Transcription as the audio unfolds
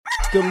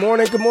Good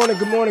morning, good morning,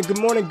 good morning, good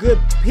morning, good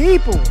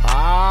people.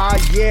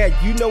 Yeah,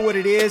 you know what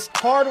it is.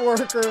 Hard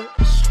worker,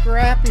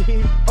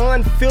 scrappy,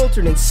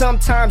 unfiltered, and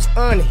sometimes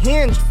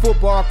unhinged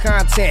football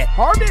content.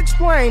 Hard to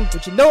explain,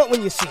 but you know it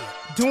when you see it.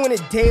 Doing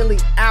it daily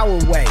our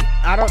way.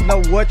 I don't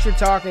know what you're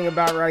talking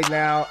about right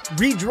now.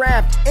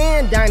 Redraft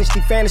and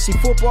Dynasty Fantasy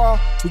Football,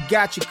 we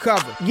got you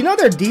covered. You know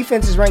their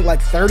defense is ranked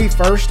like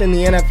 31st in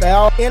the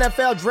NFL?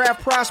 NFL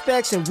draft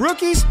prospects and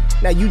rookies?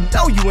 Now you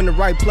know you in the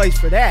right place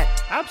for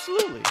that.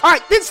 Absolutely. All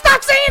right, then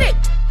stop saying it.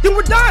 Then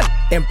we're done.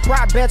 And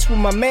prop bets with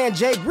my man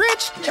Jay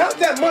Rich. Count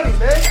that money,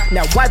 man.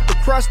 Now wipe the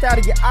crust out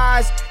of your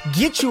eyes,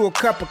 get you a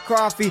cup of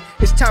coffee.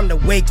 It's time to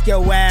wake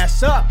your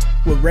ass up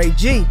with Ray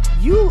G.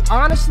 You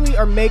honestly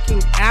are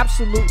making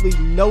absolutely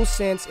no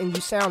sense and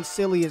you sound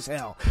silly as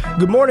hell.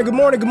 Good morning, good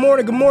morning, good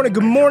morning, good morning,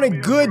 good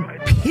morning, good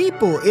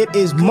people. It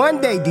is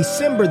Monday,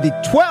 December the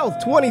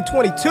 12th,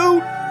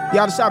 2022.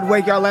 Y'all decided to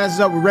wake y'all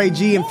asses up with Ray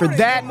G, and for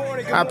that,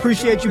 I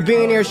appreciate you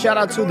being here. Shout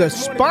out to the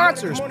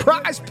sponsors,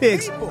 Prize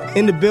Picks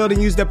in the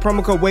building. Use that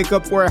promo code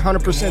WAKEUP for a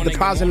 100%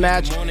 deposit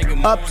match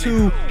up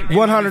to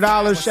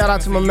 $100. Shout out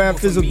to my man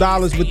Fizzle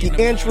Dollars with the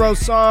intro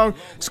song.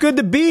 It's good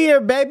to be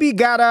here, baby.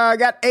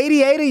 Got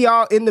 88 of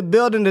y'all in the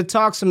building to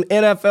talk some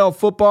NFL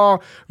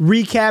football,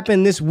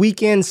 recapping this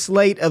weekend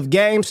slate of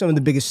games, some of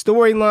the biggest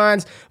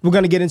storylines. We're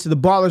going to get into the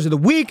ballers of the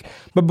week,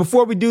 but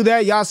before we do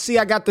that, y'all see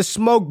I got the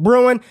smoke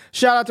brewing.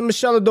 Shout out to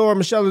Michelle Adora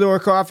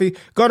Coffee.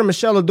 Go to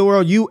Michelle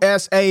Adora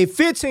USA.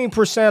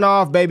 15%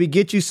 off, baby.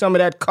 Get you some of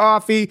that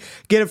coffee.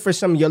 Get it for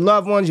some of your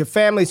loved ones, your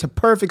family. It's a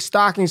perfect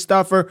stocking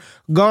stuffer.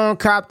 Go and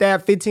cop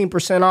that.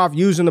 15% off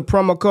using the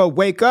promo code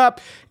Wake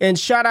Up. And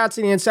shout out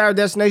to the Insider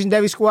Destination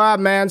Davy Squad,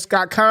 man.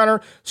 Scott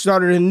Connor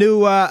started a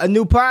new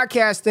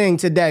podcast thing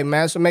today,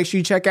 man. So make sure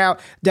you check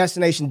out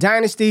Destination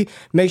Dynasty.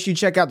 Make sure you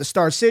check out the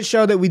Start Sit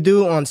show that we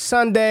do on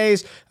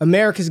Sundays.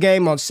 America's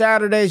Game on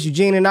Saturdays.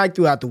 Eugene and Ike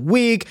throughout the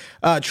week.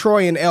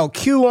 Troy and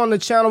LQ on the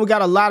channel. We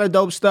got a lot of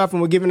dope stuff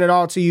and we're giving it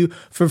all to you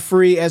for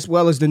free, as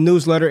well as the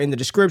newsletter in the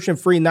description,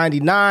 free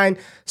 99.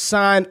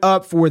 Sign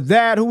up for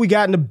that. Who we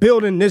got in the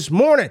building this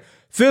morning?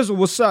 Fizzle,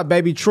 what's up,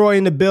 baby? Troy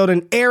in the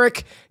building.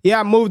 Eric, yeah,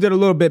 I moved it a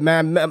little bit,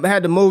 man. I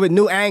had to move it.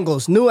 New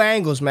angles,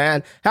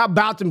 man. How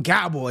about them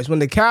Cowboys? When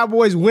the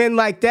Cowboys win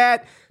like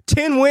that,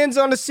 10 wins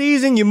on the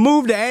season, you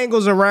move the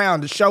angles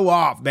around to show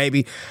off,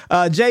 baby.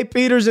 Jay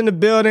Peters in the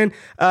building.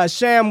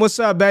 Sham, what's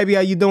up, baby?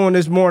 How you doing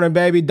this morning,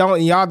 baby?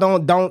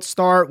 Don't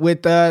start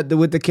with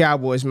the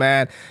Cowboys,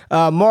 man.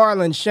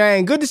 Marlon,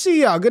 Shane, good to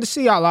see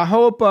y'all. I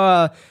hope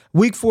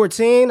week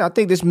 14, I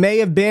think this may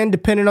have been,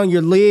 depending on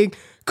your league,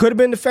 could have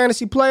been the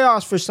fantasy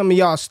playoffs for some of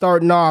y'all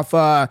starting off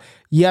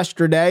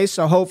yesterday.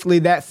 So hopefully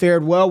that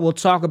fared well. We'll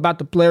talk about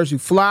the players who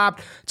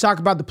flopped, talk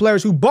about the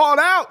players who balled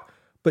out.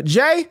 But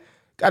Jay,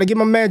 got to get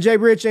my man Jay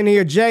Rich in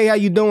here. Jay, how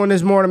you doing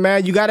this morning,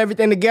 man? You got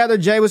everything together?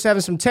 Jay was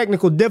having some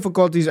technical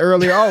difficulties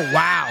earlier. Oh,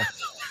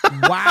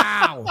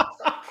 wow.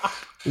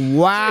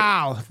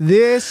 Wow.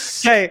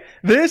 This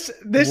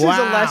is a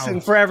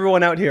lesson for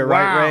everyone out here,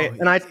 right?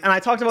 And I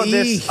talked about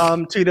this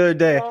to the other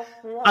day.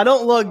 I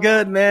don't look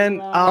good, man.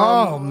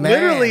 Man.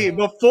 Literally,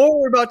 before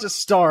we're about to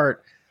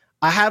start,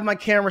 I had my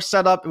camera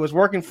set up. It was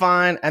working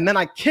fine. And then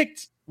I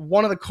kicked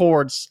one of the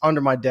cords under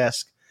my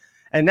desk.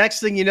 And next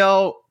thing you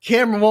know,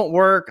 camera won't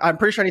work. I'm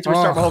pretty sure I need to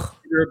restart my whole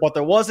computer, but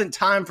there wasn't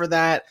time for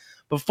that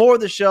before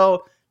the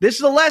show. This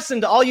is a lesson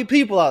to all you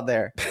people out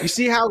there. You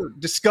see how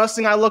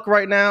disgusting I look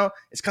right now?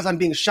 It's because I'm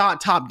being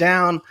shot top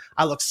down.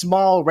 I look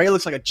small. Ray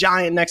looks like a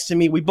giant next to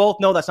me. We both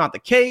know that's not the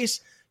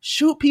case.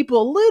 Shoot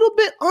people a little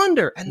bit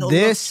under, and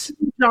they'll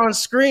on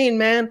screen,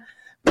 man.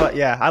 But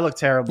yeah, I look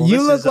terrible.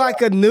 You look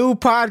like a new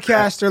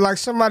podcaster, like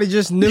somebody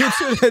just new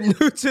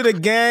to the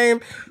game.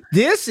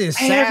 This is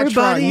hey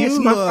everybody, it's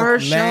my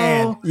first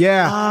show.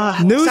 Yeah,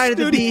 new excited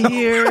studio. To be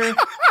here.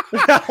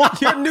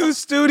 Your new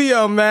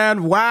studio,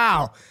 man.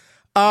 Wow.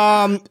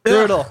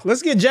 Brutal.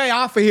 Let's get Jay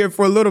off of here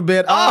for a little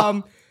bit.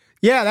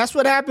 Yeah, that's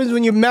what happens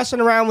when you're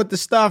messing around with the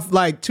stuff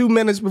like 2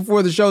 minutes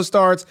before the show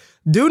starts.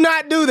 Do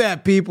not do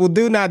that, people.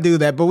 Do not do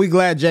that. But we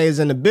glad Jay is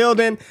in the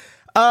building.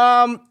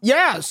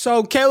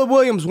 So Caleb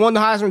Williams won the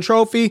Heisman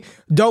Trophy.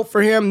 Dope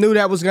for him. Knew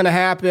that was going to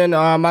happen.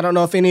 I don't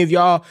know if any of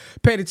y'all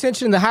paid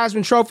attention to the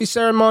Heisman Trophy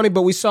ceremony,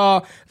 but we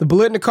saw the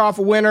Biletnikoff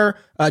winner,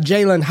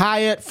 Jalen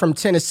Hyatt from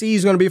Tennessee.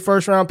 He's going to be a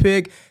first-round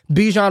pick.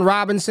 Bijan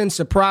Robinson,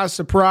 surprise,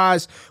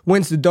 surprise,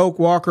 wins the Doak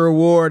Walker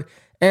Award.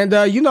 And,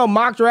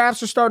 mock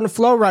drafts are starting to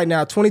flow right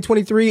now.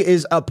 2023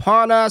 is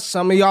upon us.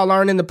 Some of y'all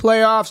aren't in the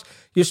playoffs.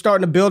 You're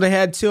starting to build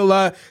ahead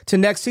to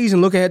next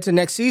season. Look ahead to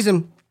next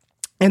season.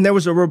 And there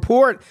was a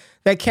report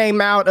that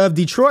came out of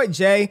Detroit,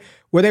 Jay,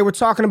 where they were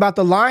talking about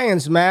the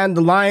Lions, man.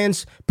 The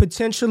Lions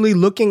potentially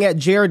looking at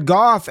Jared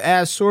Goff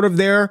as sort of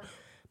their,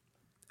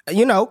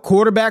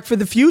 quarterback for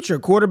the future,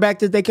 quarterback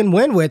that they can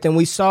win with. And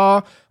we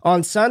saw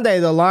on Sunday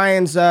the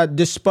Lions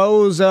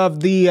dispose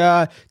of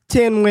the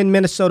 10-win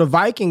Minnesota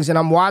Vikings. And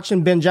I'm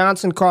watching Ben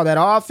Johnson call that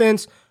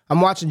offense. I'm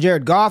watching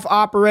Jared Goff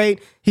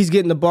operate. He's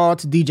getting the ball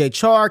to DJ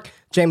Chark.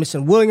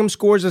 Jameson Williams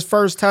scores his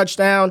first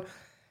touchdown.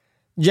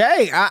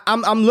 Jay,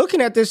 I'm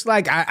looking at this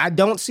like I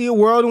don't see a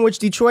world in which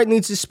Detroit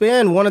needs to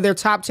spend one of their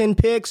top 10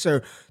 picks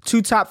or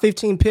 2 top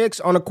 15 picks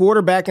on a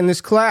quarterback in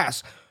this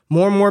class.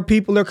 More and more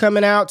people are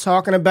coming out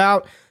talking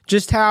about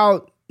just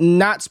how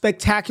not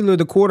spectacular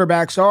the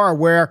quarterbacks are,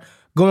 where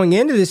going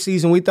into this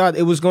season, we thought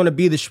it was going to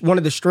be one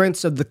of the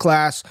strengths of the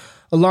class,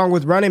 along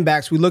with running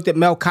backs. We looked at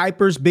Mel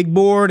Kiper's big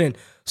board and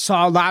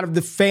saw a lot of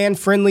the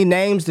fan-friendly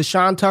names, the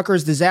Sean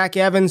Tuckers, the Zach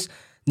Evans,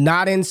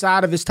 not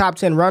inside of his top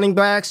 10 running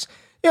backs.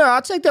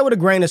 I'll take that with a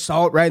grain of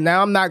salt right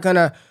now. I'm not going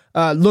to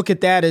look at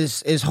that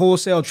as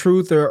wholesale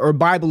truth or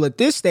Bible at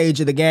this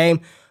stage of the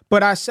game.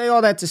 But I say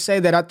all that to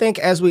say that I think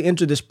as we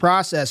enter this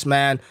process,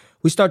 man,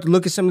 we start to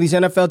look at some of these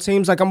NFL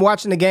teams. Like I'm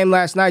watching the game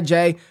last night,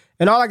 Jay,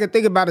 and all I can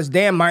think about is,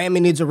 damn, Miami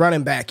needs a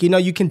running back.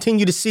 You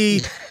continue to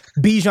see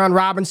Bijan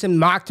Robinson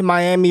mocked to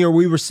Miami, or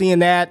we were seeing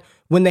that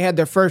when they had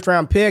their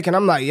first-round pick. And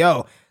I'm like,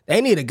 yo,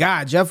 they need a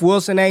guy. Jeff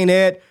Wilson ain't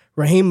it.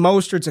 Raheem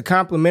Mostert's a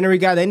complimentary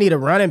guy. They need a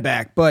running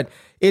back. But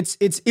it's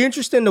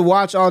interesting to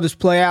watch all this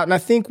play out, and I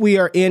think we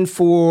are in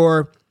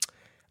for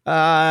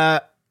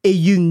a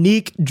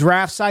unique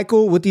draft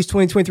cycle with these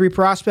 2023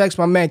 prospects.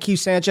 My man Keith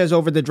Sanchez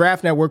over the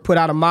Draft Network put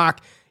out a mock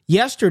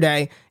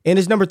yesterday, and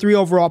his number 3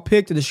 overall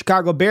pick to the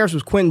Chicago Bears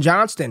was Quentin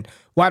Johnston,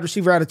 wide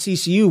receiver out of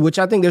TCU, which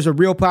I think there's a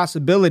real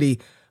possibility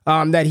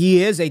that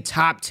he is a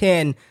top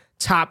 10,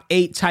 top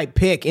 8 type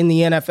pick in the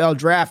NFL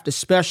draft,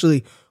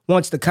 especially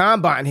once the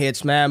combine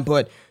hits, man.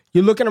 But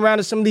you're looking around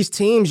at some of these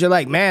teams, you're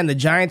like, man, the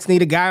Giants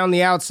need a guy on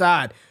the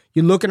outside.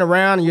 You're looking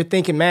around and you're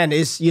thinking, man,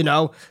 does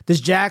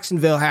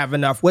Jacksonville have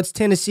enough? What's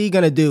Tennessee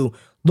going to do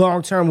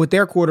long-term with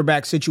their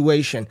quarterback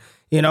situation?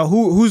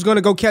 Who's going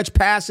to go catch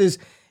passes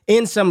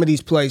in some of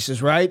these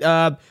places,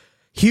 right?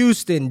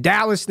 Houston,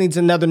 Dallas needs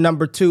another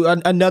number 2,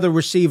 another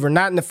receiver,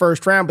 not in the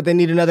first round, but they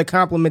need another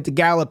complement to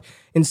Gallup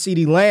and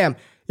CeeDee Lamb.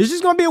 It's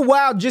just going to be a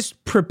while.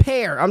 Just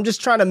prepare. I'm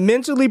just trying to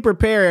mentally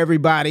prepare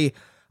everybody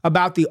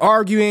about the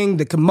arguing,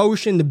 the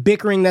commotion, the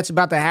bickering that's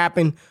about to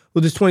happen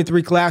with this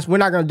 23 class. We're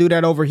not going to do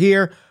that over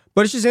here.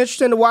 But it's just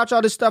interesting to watch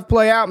all this stuff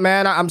play out,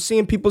 man. I'm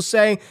seeing people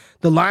say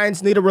the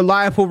Lions need a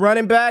reliable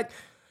running back.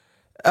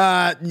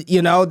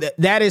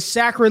 That is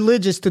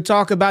sacrilegious to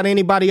talk about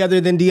anybody other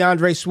than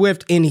DeAndre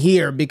Swift in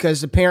here,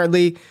 because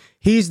apparently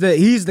he's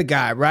the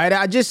guy,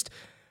 right?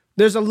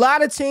 There's a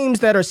lot of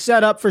teams that are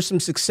set up for some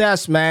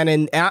success, man,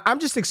 and I'm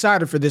just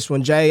excited for this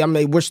one, Jay. I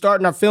mean, we're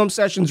starting our film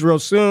sessions real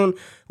soon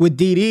with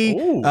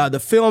DD. The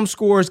film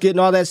scores, getting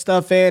all that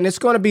stuff in. It's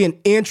going to be an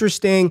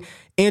interesting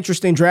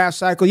draft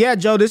cycle. Yeah,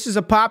 Joe, this is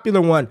a popular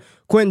one.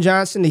 Quentin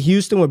Johnston to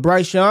Houston with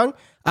Bryce Young.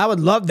 I would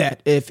love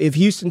that if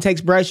Houston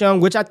takes Bryce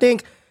Young, which I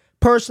think,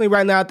 personally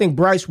right now, I think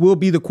Bryce will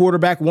be the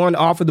quarterback one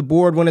off of the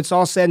board when it's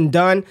all said and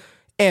done.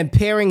 And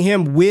pairing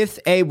him with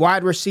a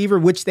wide receiver,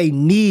 which they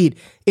need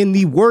in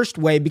the worst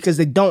way because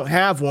they don't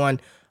have one,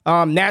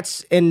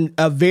 that's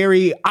a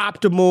very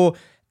optimal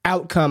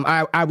outcome,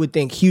 I would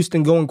think.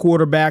 Houston going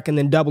quarterback and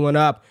then doubling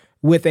up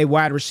with a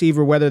wide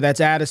receiver, whether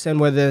that's Addison,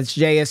 whether that's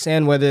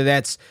JSN, whether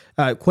that's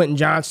Quentin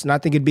Johnston. I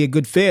think it'd be a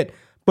good fit.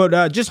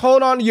 But just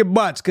hold on to your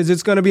butts because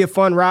it's going to be a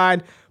fun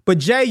ride. But,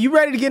 Jay, you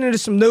ready to get into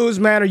some news,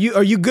 man? Are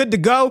you good to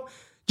go?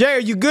 Jay,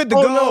 are you good to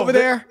go over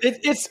there?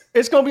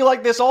 It's going to be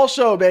like this all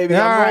show, baby.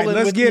 All right,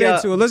 let's get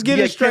into it. Let's get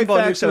into straight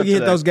facts so we can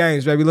hit those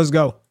games, baby. Let's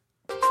go.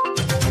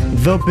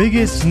 The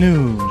biggest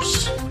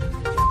news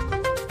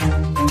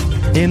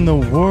in the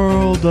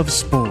world of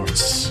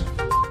sports.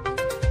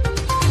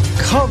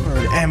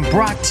 Covered and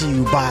brought to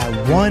you by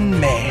one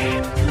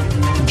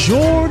man,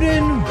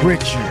 Jordan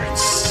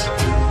Richards.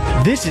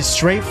 This is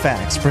Straight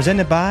Facts,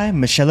 presented by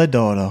Michelle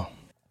Adoro.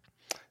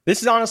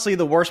 This is honestly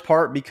the worst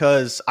part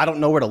because I don't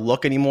know where to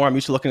look anymore. I'm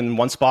used to looking in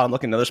one spot. I'm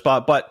looking in another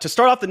spot. But to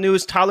start off the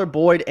news, Tyler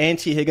Boyd and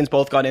T. Higgins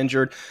both got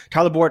injured.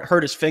 Tyler Boyd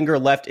hurt his finger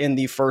left in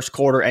the first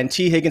quarter, and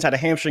T. Higgins had a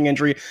hamstring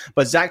injury.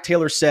 But Zach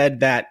Taylor said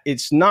that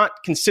it's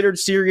not considered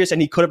serious,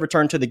 and he could have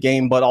returned to the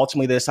game, but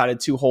ultimately they decided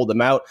to hold him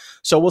out.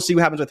 So we'll see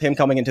what happens with him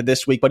coming into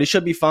this week. But he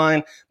should be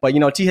fine. But,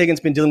 T. Higgins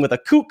been dealing with a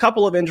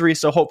couple of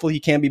injuries, so hopefully he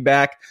can be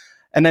back.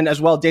 And then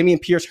as well,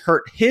 Dameon Pierce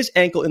hurt his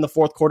ankle in the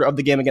fourth quarter of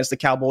the game against the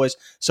Cowboys.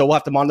 So we'll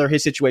have to monitor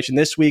his situation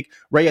this week.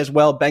 Ray as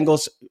well,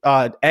 Bengals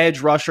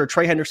edge rusher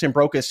Trey Hendrickson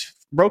broke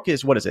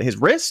his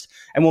wrist,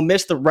 and will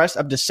miss the rest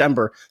of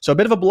December. So a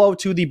bit of a blow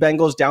to the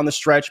Bengals down the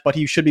stretch, but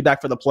he should be back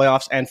for the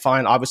playoffs and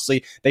fine.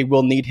 Obviously, they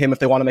will need him if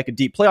they want to make a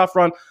deep playoff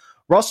run.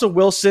 Russell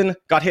Wilson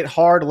got hit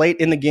hard late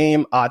in the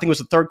game. I think it was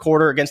the third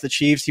quarter against the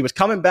Chiefs. He was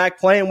coming back,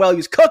 playing well. He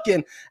was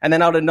cooking, and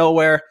then out of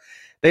nowhere,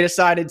 they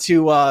decided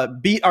to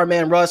beat our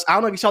man Russ. I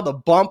don't know if you saw the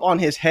bump on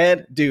his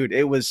head. Dude,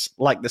 it was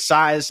like the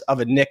size of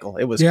a nickel.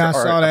 It was, I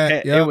saw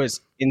that. Yep. It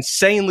was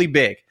insanely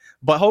big.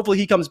 But hopefully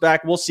he comes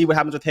back. We'll see what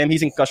happens with him.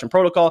 He's in concussion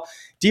protocol.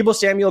 Deebo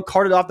Samuel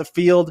carted off the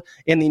field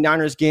in the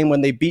Niners game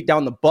when they beat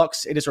down the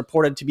Bucs. It is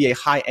reported to be a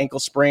high ankle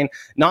sprain.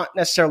 Not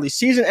necessarily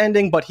season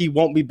ending, but he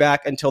won't be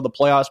back until the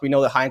playoffs. We know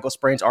that high ankle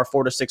sprains are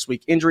 4 to 6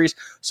 week injuries.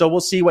 So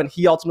we'll see when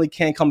he ultimately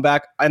can come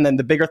back. And then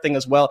the bigger thing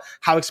as well,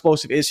 how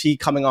explosive is he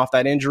coming off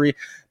that injury?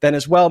 Then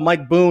as well,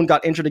 Mike Boone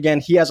got injured again.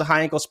 He has a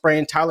high ankle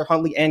sprain. Tyler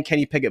Huntley and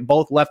Kenny Pickett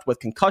both left with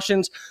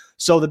concussions.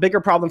 So the bigger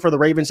problem for the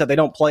Ravens that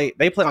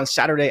they play on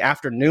Saturday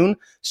afternoon.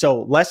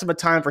 So less of a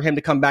time for him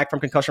to come back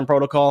from concussion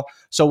protocol.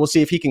 So we'll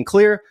see if he can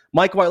clear.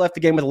 Mike White left the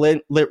game with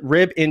a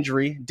rib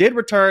injury, did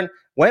return,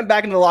 went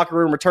back into the locker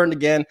room, returned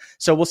again.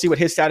 So we'll see what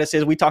his status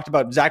is. We talked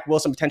about Zach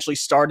Wilson potentially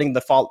starting the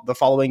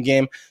following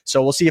game.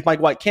 So we'll see if Mike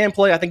White can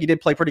play. I think he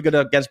did play pretty good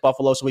against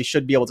Buffalo, so he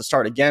should be able to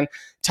start again.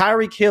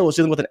 Tyreek Hill was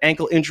dealing with an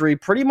ankle injury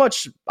pretty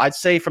much, I'd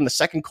say, from the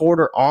second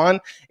quarter on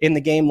in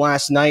the game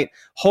last night.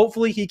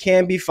 Hopefully he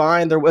can be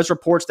fine. There was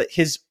reports that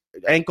his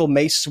ankle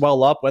may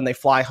swell up when they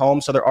fly home,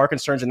 so there are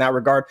concerns in that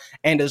regard.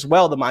 And as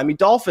well, the Miami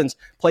Dolphins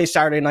play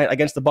Saturday night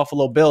against the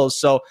Buffalo Bills.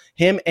 So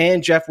him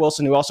and Jeff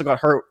Wilson, who also got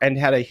hurt and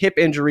had a hip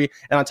injury,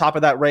 and on top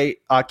of that,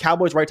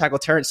 Cowboys right tackle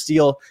Terrence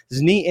Steele's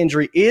knee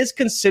injury is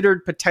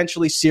considered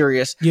potentially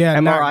serious. Yeah,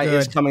 MRI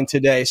is coming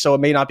today, so it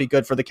may not be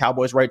good for the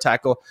Cowboys right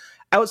tackle.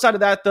 Outside of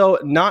that, though,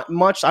 not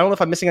much. I don't know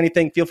if I'm missing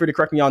anything. Feel free to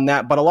correct me on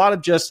that. But a lot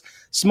of just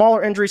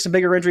smaller injuries, some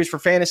bigger injuries for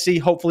fantasy.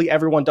 Hopefully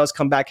everyone does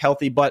come back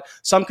healthy. But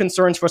some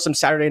concerns for some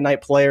Saturday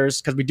night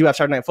players because we do have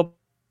Saturday night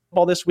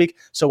football this week.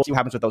 So we'll see what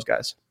happens with those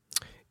guys.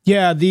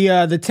 Yeah,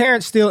 the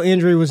Terrence Steele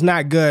injury was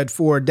not good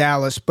for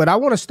Dallas. But I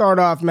want to start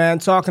off, man,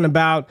 talking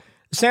about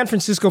the San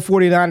Francisco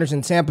 49ers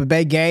and Tampa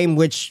Bay game,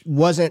 which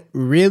wasn't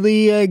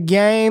really a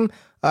game.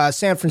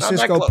 San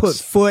Francisco put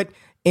foot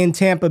in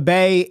Tampa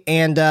Bay,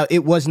 and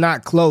it was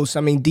not close.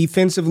 I mean,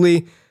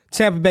 defensively,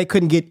 Tampa Bay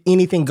couldn't get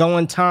anything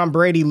going. Tom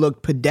Brady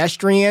looked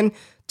pedestrian.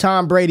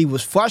 Tom Brady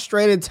was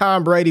frustrated.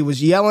 Tom Brady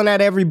was yelling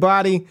at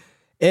everybody,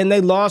 and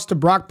they lost to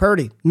Brock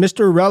Purdy,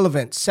 Mr.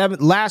 Irrelevant,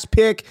 last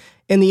pick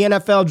in the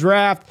NFL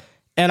draft.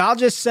 And I'll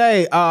just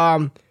say,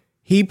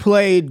 he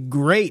played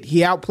great.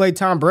 He outplayed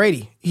Tom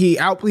Brady. He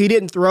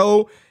didn't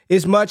throw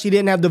as much. He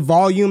didn't have the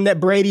volume that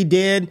Brady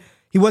did.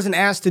 He wasn't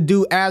asked to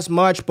do as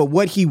much, but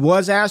what he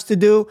was asked to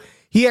do,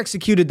 he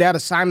executed that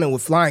assignment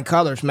with flying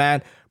colors,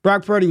 man.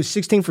 Brock Purdy was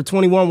 16 for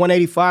 21,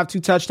 185, 2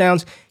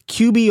 touchdowns,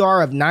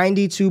 QBR of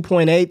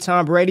 92.8.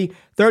 Tom Brady,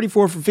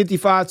 34 for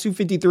 55,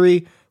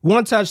 253,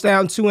 1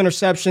 touchdown, 2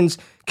 interceptions,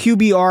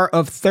 QBR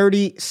of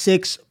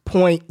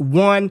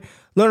 36.1.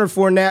 Leonard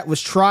Fournette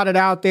was trotted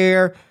out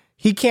there.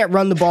 He can't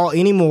run the ball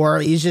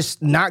anymore. He's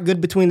just not good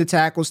between the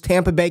tackles.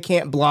 Tampa Bay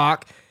can't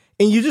block.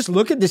 And you just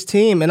look at this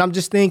team, and I'm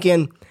just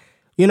thinking,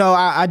 you know,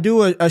 I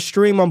do a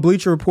stream on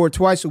Bleacher Report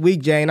twice a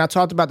week, Jay, and I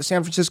talked about the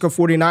San Francisco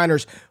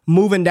 49ers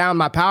moving down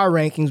my power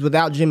rankings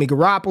without Jimmy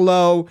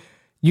Garoppolo.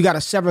 You got a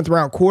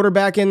 7th-round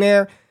quarterback in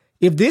there.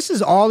 If this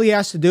is all he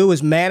has to do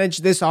is manage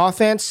this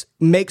offense,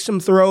 make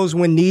some throws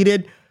when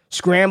needed,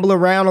 scramble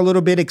around a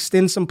little bit,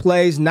 extend some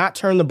plays, not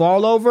turn the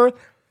ball over,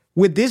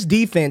 with this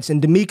defense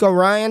and DeMeco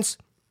Ryans,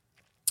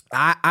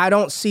 I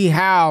don't see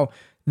how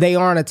they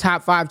aren't a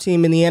top 5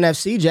 team in the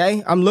NFC,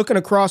 Jay. I'm looking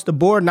across the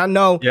board, and I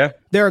know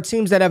there are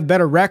teams that have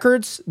better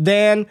records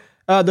than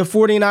the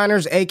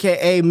 49ers,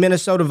 a.k.a.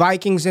 Minnesota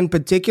Vikings in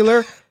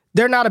particular.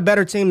 They're not a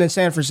better team than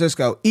San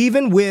Francisco.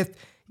 Even with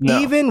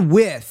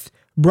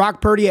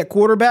Brock Purdy at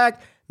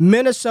quarterback,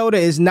 Minnesota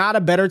is not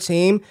a better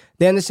team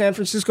than the San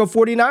Francisco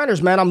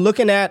 49ers, man. I'm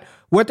looking at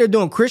what they're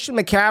doing. Christian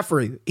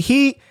McCaffrey,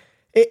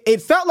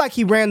 it felt like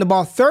he ran the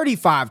ball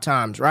 35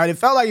 times, right? It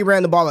felt like he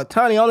ran the ball a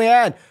ton. He only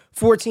had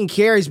 14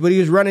 carries, but he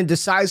was running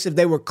decisive.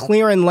 They were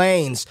clearing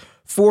lanes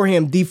for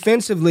him.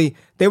 Defensively,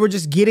 they were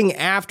just getting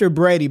after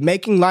Brady,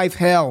 making life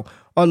hell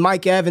on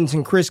Mike Evans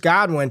and Chris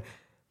Godwin.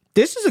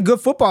 This is a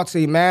good football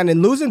team, man.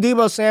 And losing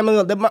Deebo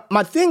Samuel,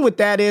 my thing with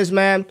that is,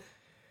 man,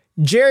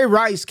 Jerry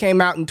Rice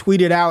came out and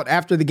tweeted out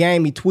after the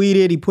game. He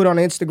put on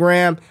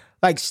Instagram,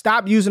 like,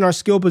 stop using our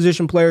skill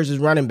position players as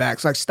running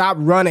backs. Like, stop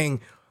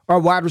running our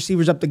wide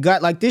receivers up the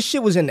gut. Like, this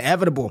shit was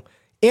inevitable.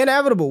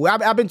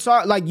 I've been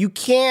taught, like, you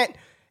can't.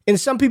 And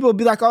some people will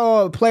be like,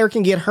 oh, a player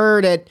can get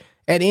hurt at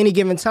any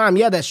given time.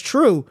 Yeah, that's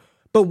true.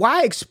 But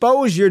why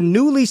expose your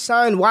newly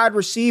signed wide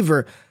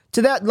receiver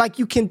to that? Like,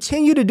 you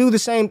continue to do the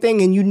same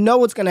thing, and you know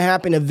what's going to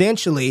happen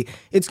eventually.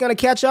 It's going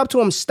to catch up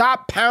to him.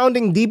 Stop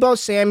pounding Deebo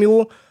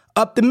Samuel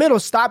up the middle.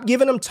 Stop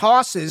giving him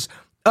tosses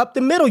up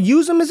the middle.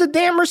 Use him as a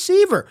damn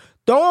receiver.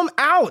 Throw him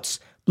outs.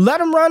 Let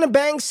him run a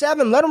bang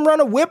 7. Let him run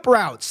a whip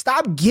route.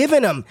 Stop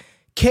giving him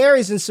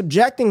carries and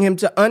subjecting him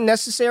to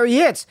unnecessary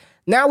hits.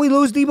 Now we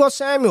lose Deebo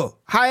Samuel,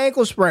 high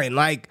ankle sprain.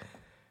 Like,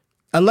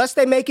 unless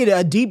they make it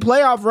a deep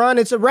playoff run,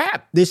 it's a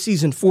wrap this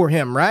season for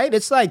him, right?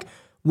 It's like,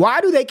 why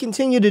do they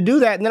continue to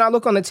do that? And then I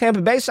look on the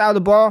Tampa Bay side of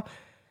the ball.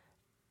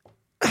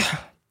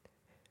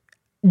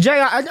 Jay,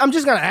 I'm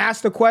just going to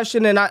ask the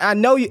question, and I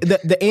know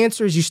the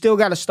answer is you still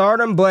got to start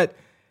him, but,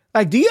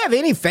 like, do you have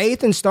any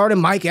faith in starting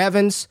Mike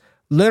Evans,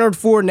 Leonard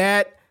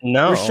Fournette,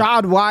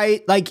 Rachaad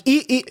White? Like,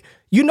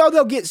 you know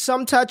they'll get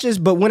some touches,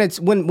 but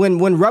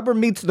when rubber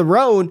meets the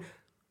road,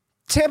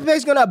 Tampa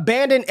Bay's going to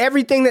abandon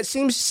everything that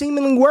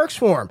seemingly works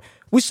for him.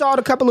 We saw it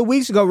a couple of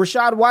weeks ago.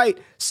 Rachaad White,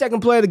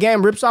 second play of the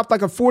game, rips off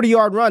like a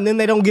 40-yard run. Then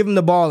they don't give him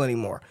the ball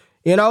anymore.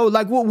 You know,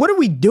 like, what are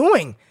we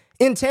doing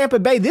in Tampa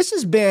Bay? This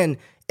has been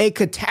a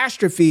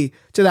catastrophe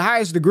to the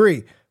highest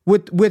degree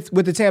with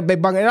the Tampa Bay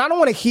Buccaneers. And I don't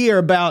want to hear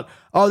about,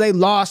 oh, they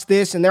lost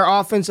this and their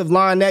offensive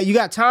line that. You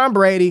got Tom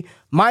Brady,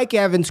 Mike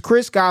Evans,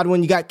 Chris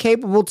Godwin. You got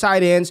capable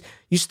tight ends.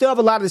 You still have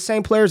a lot of the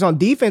same players on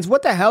defense.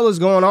 What the hell is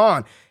going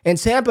on in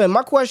Tampa? And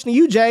my question to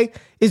you, Jay,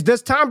 is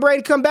does Tom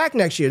Brady come back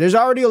next year? There's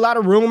already a lot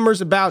of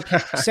rumors about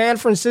San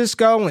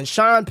Francisco and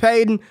Sean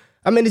Payton.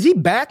 I mean, is he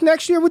back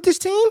next year with this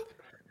team?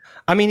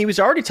 I mean, he was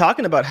already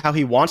talking about how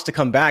he wants to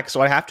come back,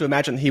 so I have to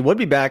imagine he would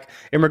be back.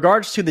 In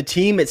regards to the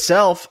team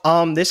itself,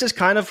 this is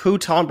kind of who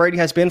Tom Brady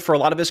has been for a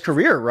lot of his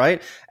career,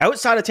 right?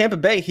 Outside of Tampa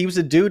Bay, he was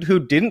a dude who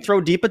didn't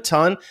throw deep a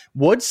ton,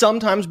 would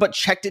sometimes, but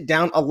checked it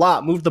down a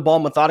lot, moved the ball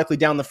methodically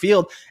down the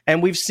field,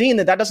 and we've seen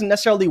that doesn't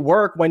necessarily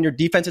work when your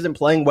defense isn't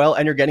playing well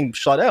and you're getting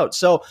shut out.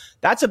 So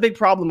that's a big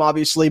problem,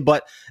 obviously,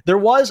 but there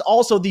was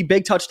also the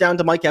big touchdown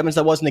to Mike Evans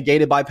that was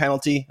negated by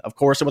penalty. Of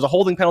course, it was a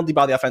holding penalty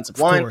by the offensive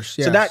line, yes.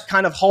 So that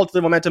kind of halted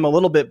the momentum a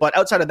little bit, but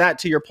outside of that,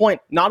 to your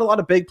point, not a lot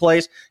of big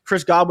plays.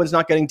 Chris Godwin's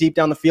not getting deep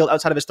down the field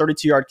outside of his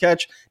 32-yard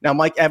catch. Now,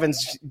 Mike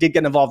Evans did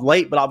get involved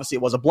late, but obviously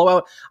it was a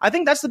blowout. I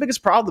think that's the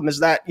biggest problem is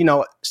that,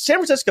 San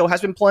Francisco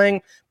has been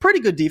playing pretty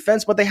good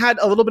defense, but they had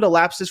a little bit of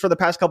lapses for the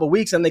past couple of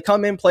weeks, and they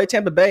come in, play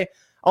Tampa Bay.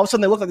 All of a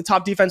sudden, they look like the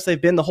top defense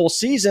they've been the whole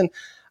season.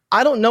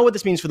 I don't know what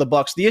this means for the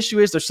Bucs. The issue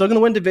is they're still going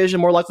to win division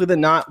more likely than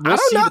not. We'll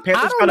see. The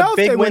Panthers got a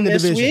big win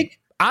this week.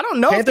 I don't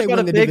know if they win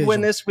the division. Panthers got a big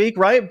win this week,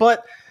 right?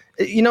 But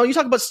you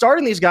talk about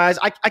starting these guys.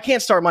 I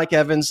can't start Mike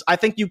Evans. I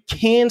think you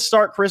can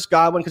start Chris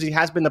Godwin because he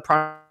has been the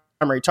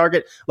primary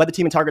target. Led the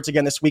team in targets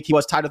again this week. He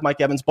was tied with Mike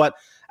Evans. But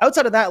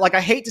outside of that,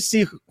 I hate to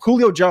see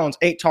Julio Jones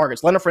 8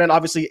 targets. Leonard Fournette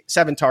obviously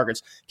 7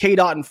 targets. K.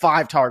 Dotton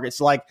 5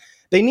 targets.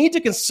 They need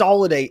to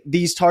consolidate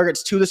these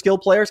targets to the skill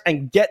players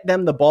and get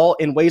them the ball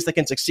in ways that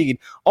can succeed.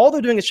 All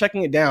they're doing is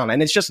checking it down,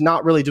 and it's just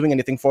not really doing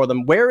anything for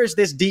them. Where is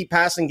this deep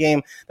passing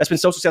game that's been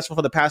so successful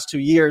for the past 2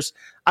 years?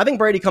 I think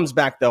Brady comes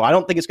back, though. I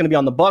don't think it's going to be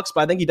on the Bucs,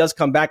 but I think he does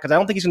come back because I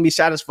don't think he's going to be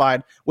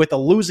satisfied with a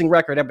losing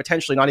record and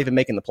potentially not even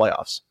making the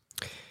playoffs.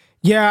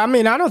 Yeah, I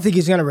mean, I don't think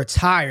he's going to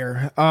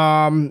retire.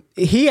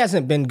 He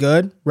hasn't been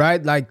good,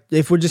 right?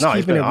 If we're just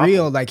keeping it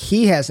real,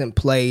 he hasn't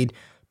played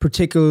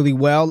particularly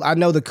well. I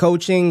know the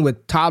coaching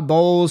with Todd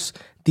Bowles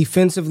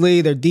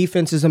defensively, their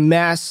defense is a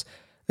mess.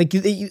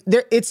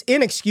 It's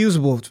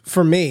inexcusable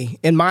for me,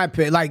 in my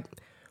opinion.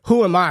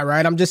 Who am I,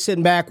 right? I'm just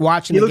sitting back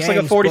watching the games. He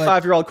looks like a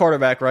 45-year-old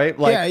quarterback, right?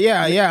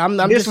 Yeah. I'm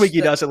this week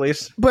he does, at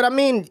least. But, I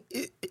mean,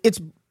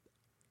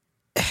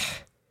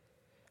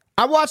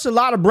 I watched a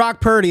lot of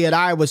Brock Purdy at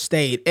Iowa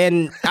State,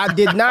 and I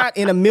did not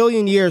in a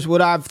million years would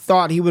I've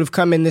thought he would have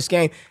come in this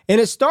game. And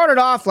it started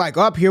off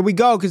here we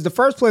go, because the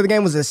first play of the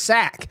game was a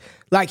sack.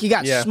 He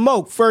got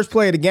smoked first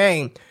play of the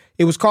game.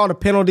 It was called a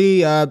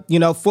penalty.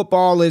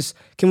 Football is,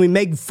 can we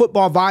make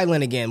football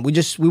violent again?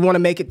 We want to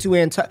make it too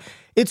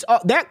it's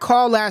that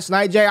call last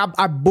night, Jay,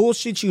 I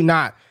bullshit you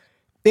not.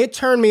 It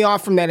turned me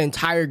off from that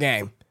entire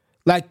game.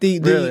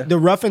 The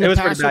roughing the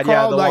passer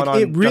call,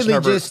 it really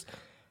just,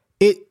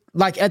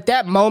 at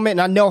that moment,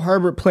 and I know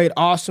Herbert played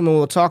awesome, and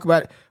we'll talk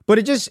about it, but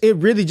it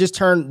really just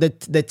turned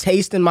the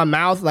taste in my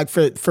mouth,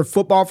 for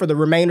football for the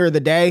remainder of the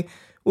day.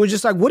 It was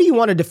just what do you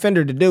want a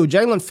defender to do?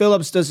 Jalen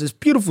Phillips does this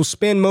beautiful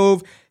spin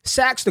move,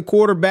 sacks the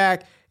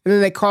quarterback, and then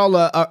they call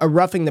a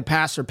roughing the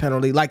passer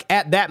penalty.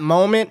 At that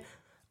moment,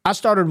 I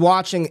started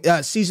watching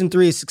season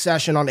 3 of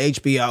Succession on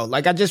HBO.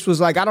 I just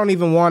was I don't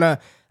even want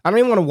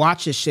to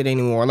watch this shit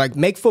anymore.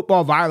 Make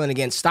football violent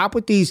again. Stop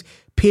with these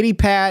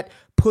pity-pat,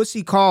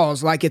 pussy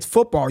calls it's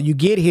football. You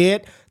get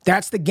hit,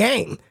 that's the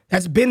game.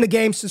 That's been the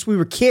game since we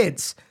were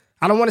kids.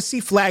 I don't want to see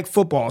flag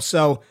football.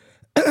 So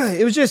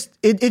it was just,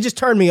 it just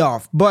turned me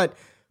off. But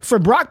for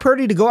Brock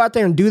Purdy to go out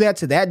there and do that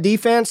to that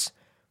defense,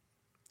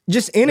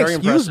 just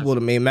inexcusable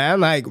to me,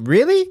 man.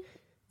 Really?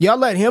 Y'all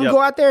let him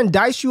go out there and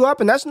dice you up?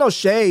 And that's no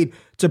shade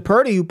to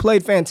Purdy, who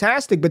played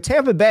fantastic. But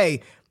Tampa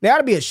Bay, they ought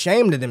to be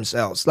ashamed of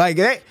themselves.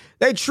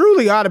 They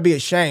truly ought to be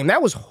ashamed.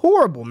 That was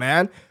horrible,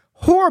 man.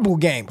 Horrible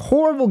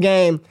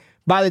game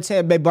by the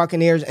Tampa Bay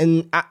Buccaneers.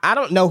 And I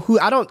don't know who,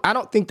 I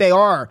don't think they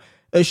are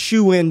a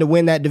shoe-in to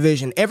win that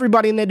division.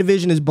 Everybody in that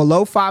division is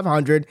below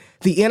 500.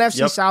 The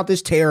NFC South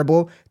is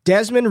terrible.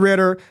 Desmond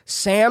Ridder,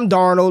 Sam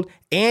Darnold,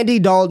 Andy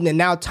Dalton, and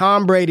now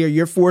Tom Brady are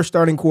your 4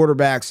 starting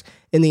quarterbacks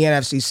in the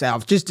NFC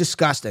South. Just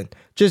disgusting.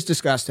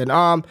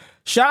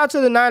 Shout out to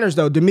the Niners,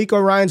 though.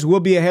 DeMeco Ryans will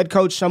be a head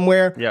coach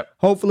somewhere.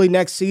 Hopefully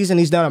next season.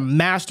 He's done a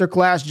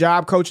masterclass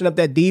job coaching up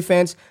that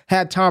defense.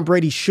 Had Tom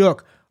Brady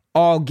shook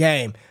all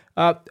game.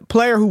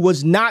 Player who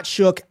was not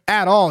shook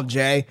at all,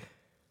 Jay.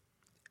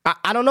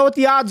 I don't know what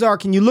the odds are.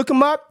 Can you look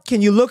him up?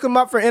 Can you look him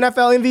up for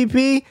NFL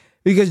MVP?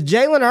 Because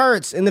Jalen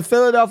Hurts and the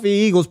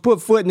Philadelphia Eagles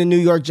put foot in the New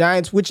York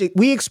Giants, which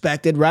we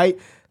expected, right?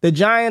 The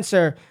Giants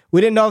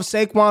we didn't know if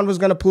Saquon was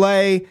going to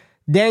play.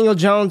 Daniel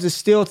Jones is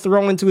still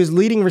throwing to his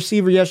leading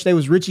receiver yesterday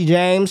was Richie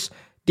James,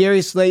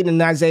 Darius Slayton,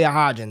 and Isaiah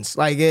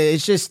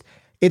Hodgins.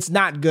 It's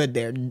not good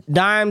there.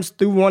 Dimes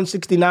threw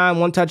 169,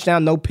 1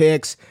 touchdown, no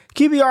picks.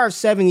 QBR of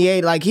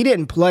 78. He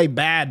didn't play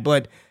bad,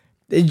 but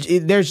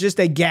there's just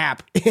a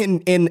gap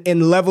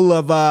in level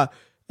of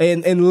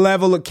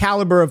level of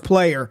caliber of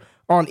player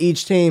on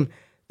each team.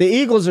 The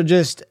Eagles are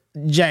just,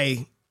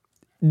 Jay,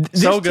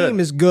 this team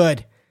is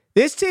good.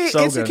 This team,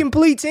 it's a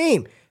complete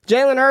team.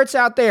 Jalen Hurts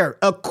out there,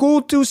 a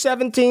cool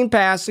 217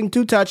 passing,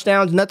 2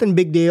 touchdowns, nothing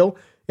big deal.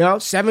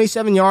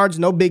 77 yards,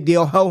 no big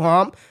deal,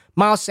 ho-hum.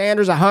 Miles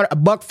Sanders,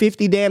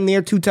 $150 damn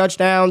near, 2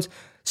 touchdowns.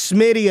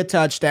 Smitty, a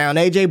touchdown.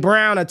 A.J.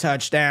 Brown, a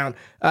touchdown.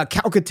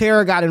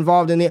 Calcaterra got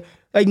involved in it.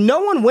 Like, no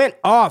one went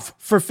off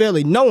for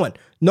Philly. No one.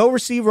 No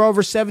receiver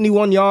over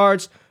 71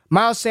 yards.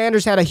 Miles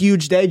Sanders had a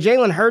huge day.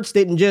 Jalen Hurts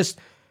didn't just...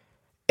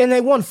 And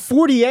they won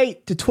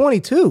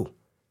 48-22.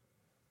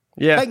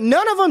 Yeah. Like,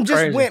 none of them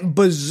just went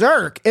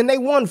berserk, and they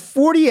won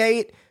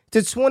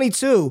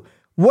 48-22.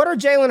 What are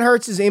Jalen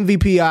Hurts'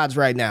 MVP odds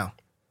right now?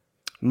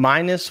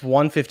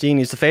 -115.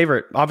 He's the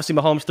favorite. Obviously,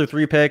 Mahomes threw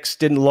 3 picks.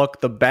 Didn't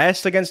look the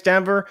best against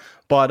Denver,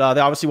 but they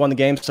obviously won the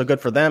game, so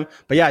good for them.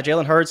 But yeah,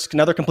 Jalen Hurts,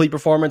 another complete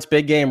performance,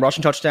 big game,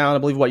 rushing touchdown. I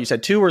believe what you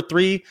said, 2 or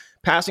 3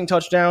 passing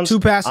touchdowns. 2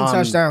 passing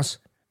touchdowns.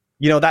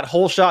 That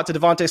whole shot to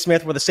Devontae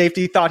Smith where the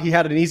safety thought he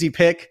had an easy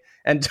pick,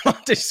 and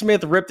Devontae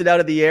Smith ripped it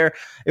out of the air.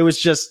 It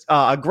was just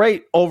a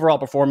great overall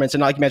performance. And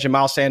like you mentioned,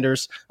 Miles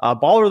Sanders,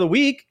 baller of the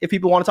week. If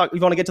people want to talk,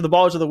 we want to get to the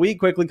ballers of the week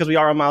quickly because we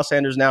are on Miles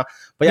Sanders now.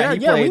 But we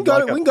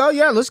can go.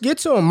 Yeah, let's get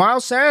to him.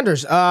 Miles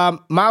Sanders.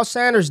 Miles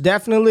Sanders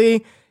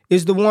definitely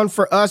is the one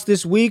for us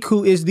this week,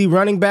 who is the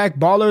running back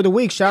baller of the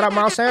week. Shout out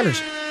Miles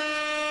Sanders.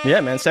 Yeah,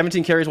 man.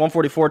 17 carries,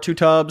 144, 2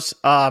 tubs.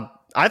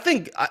 I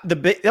think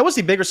that was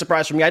the bigger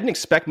surprise for me. I didn't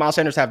expect Miles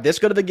Sanders to have this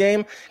good of a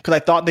game because I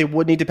thought they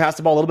would need to pass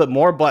the ball a little bit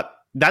more, but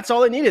that's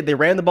all they needed. They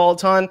ran the ball a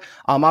ton.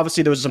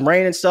 Obviously, there was some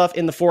rain and stuff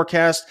in the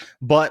forecast,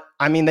 but,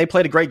 I mean, they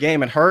played a great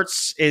game, and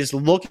Hurts is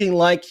looking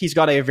like he's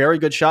got a very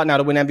good shot now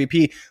to win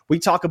MVP. We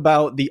talk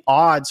about the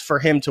odds for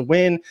him to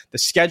win. The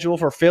schedule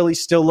for Philly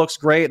still looks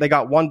great. They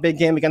got one big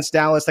game against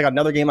Dallas. They got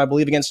another game, I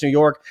believe, against New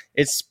York.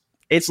 It's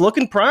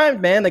looking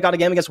primed, man. They got a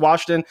game against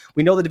Washington.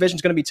 We know the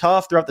division's going to be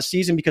tough throughout the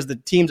season because the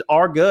teams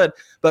are good,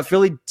 but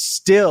Philly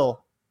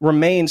still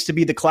remains to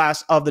be the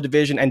class of the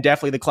division and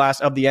definitely the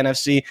class of the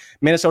NFC.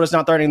 Minnesota's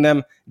not threatening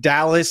them.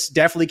 Dallas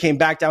definitely came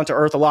back down to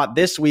earth a lot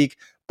this week,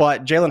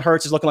 but Jalen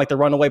Hurts is looking like the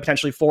runaway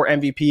potentially for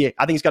MVP.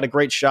 I think he's got a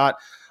great shot.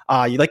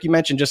 Like you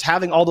mentioned, just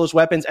having all those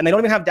weapons, and they don't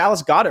even have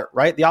Dallas Goedert,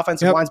 right? The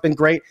offensive line's been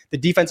great. The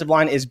defensive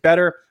line is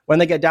better. When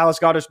they get Dallas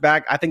Goedert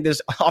back, I think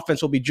this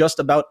offense will be just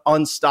about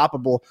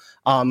unstoppable.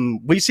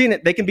 We've seen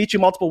it. They can beat you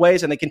multiple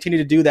ways, and they continue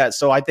to do that.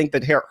 So I think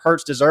that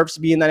Hurts deserves to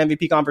be in that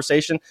MVP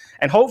conversation,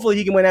 and hopefully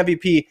he can win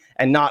MVP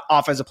and not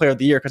Offensive Player of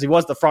the Year because he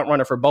was the front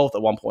runner for both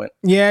at one point.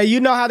 Yeah,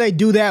 you know how they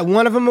do that.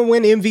 One of them will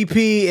win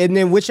MVP, and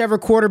then whichever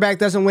quarterback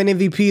doesn't win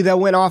MVP, they'll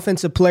win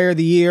Offensive Player of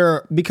the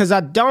Year because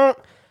I don't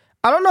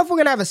know if we're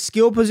going to have a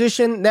skill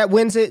position that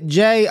wins it,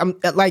 Jay.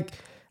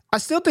 I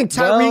still think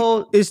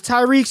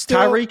Tyreek still?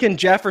 Tyreek and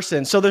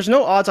Jefferson. So there's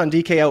no odds on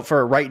DK out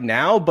for right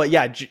now. But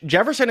yeah,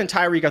 Jefferson and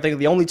Tyreek, I think, are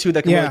the only two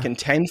that can really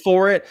contend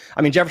for it.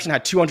 I mean, Jefferson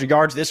had 200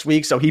 yards this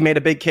week, so he made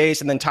a big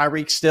case. And then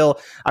Tyreek still,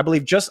 I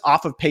believe, just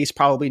off of pace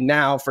probably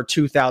now for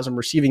 2,000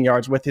 receiving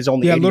yards with his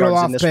only 80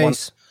 yards in this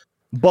pace.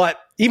 One. But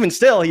even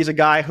still, he's a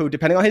guy who,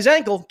 depending on his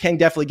ankle, can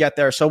definitely get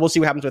there. So we'll see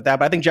what happens with that.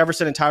 But I think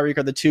Jefferson and Tyreek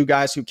are the two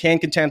guys who can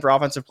contend for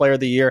Offensive Player of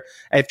the Year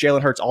if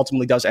Jalen Hurts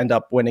ultimately does end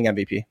up winning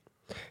MVP.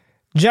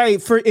 Jay,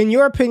 in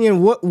your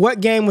opinion,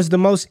 what game was the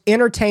most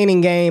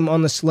entertaining game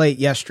on the slate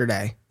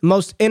yesterday?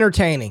 Most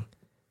entertaining?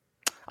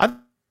 I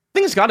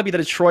think it's got to be the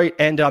Detroit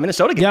and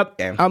Minnesota game.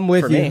 Yep, I'm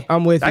with you.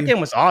 That game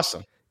was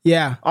awesome.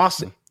 Yeah.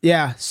 Awesome.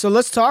 Yeah. So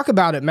let's talk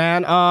about it,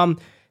 man.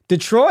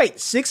 Detroit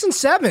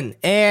 6-7,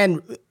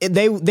 and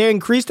they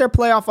increased their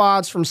playoff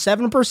odds from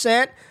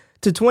 7%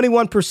 to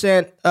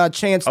 21%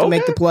 chance to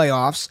make the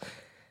playoffs.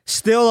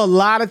 Still a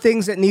lot of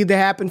things that need to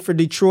happen for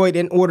Detroit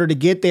in order to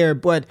get there,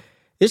 but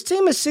this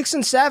team is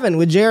 6-7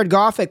 with Jared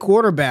Goff at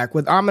quarterback,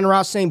 with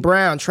Amon-Ra St.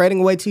 Brown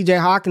trading away T.J.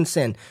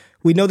 Hawkinson.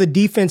 We know the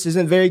defense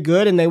isn't very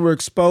good, and they were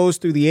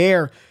exposed through the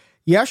air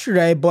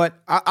yesterday, but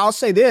I'll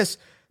say this.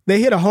 They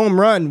hit a home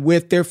run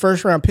with their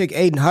first-round pick,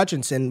 Aiden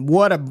Hutchinson.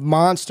 What a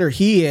monster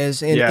he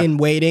is in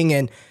waiting.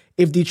 And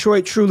if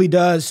Detroit truly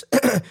does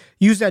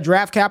use that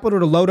draft capital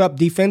to load up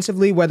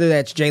defensively, whether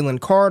that's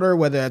Jalen Carter,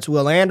 whether that's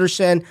Will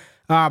Anderson,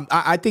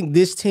 I think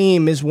this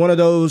team is one of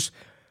those.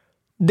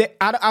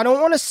 I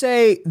don't want to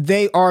say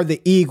they are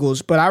the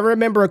Eagles, but I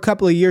remember a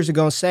couple of years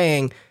ago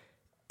saying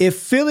if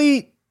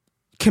Philly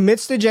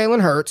commits to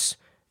Jalen Hurts,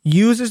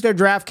 uses their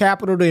draft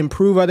capital to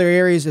improve other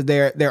areas of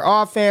their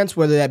offense,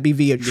 whether that be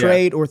via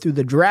trade or through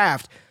the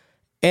draft.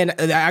 And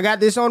I got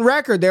this on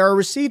record. There are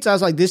receipts. I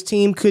was like, this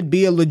team could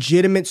be a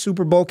legitimate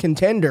Super Bowl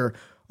contender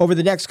over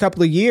the next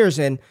couple of years.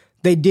 And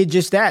they did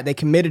just that. They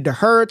committed to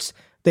Hurts.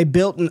 They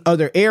built in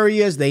other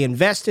areas. They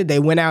invested. They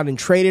went out and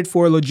traded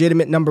for a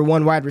legitimate number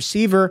one wide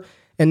receiver.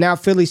 And now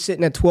Philly's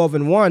sitting at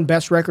 12-1,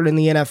 best record in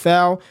the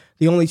NFL,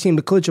 the only team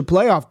to clinch a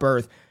playoff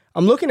berth.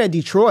 I'm looking at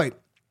Detroit,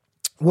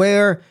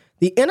 where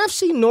the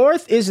NFC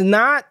North is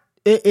not,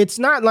 it's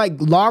not like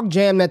log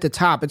jammed at the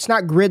top. It's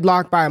not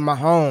gridlocked by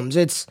Mahomes.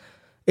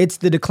 It's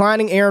the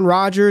declining Aaron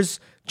Rodgers.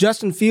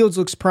 Justin Fields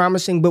looks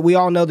promising, but we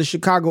all know the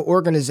Chicago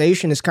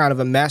organization is kind of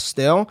a mess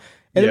still.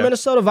 And the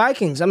Minnesota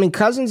Vikings. I mean,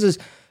 Cousins is,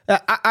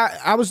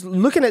 I was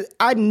looking at,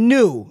 I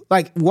knew,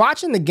 like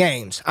watching the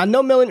games, I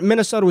know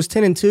Minnesota was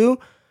 10-2,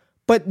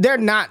 but they're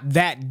not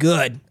that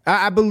good.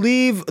 I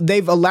believe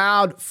they've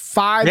allowed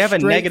 5 They have a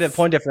negative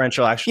point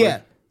differential, actually. Yeah.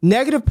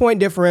 negative point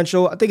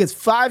differential. I think it's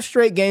 5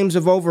 straight games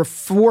of over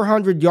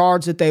 400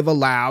 yards that they've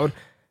allowed.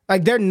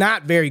 Like, they're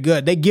not very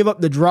good. They give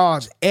up the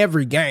draws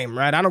every game,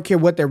 right? I don't care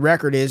what their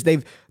record is.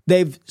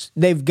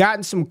 They've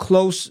gotten some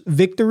close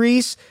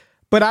victories,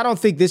 but I don't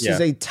think this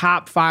is a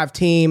top 5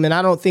 team, and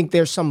I don't think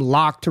there's some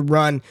lock to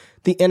run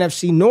the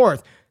NFC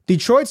North.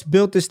 Detroit's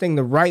built this thing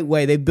the right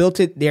way. They built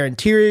it, their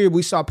interior.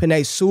 We saw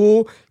Penei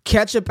Sewell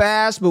catch a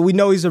pass, but we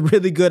know he's a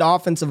really good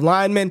offensive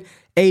lineman.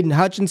 Aiden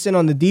Hutchinson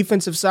on the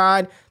defensive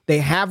side. They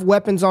have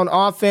weapons on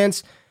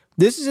offense.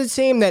 This is a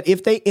team that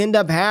if they end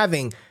up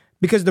having,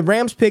 because the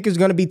Rams pick is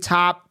going to be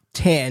top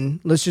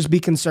 10, let's just be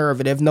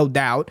conservative, no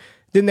doubt,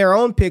 then their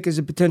own pick is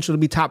a potential to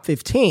be top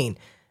 15.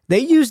 They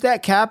use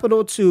that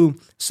capital to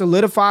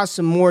solidify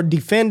some more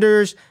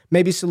defenders,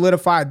 maybe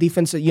solidify a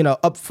defense,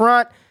 up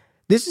front.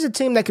 This is a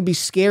team that could be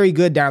scary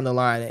good down the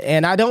line,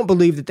 and I don't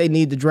believe that they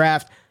need to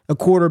draft a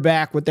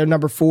quarterback with their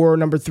number 4 or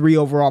number 3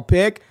 overall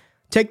pick.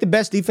 Take the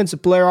best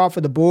defensive player off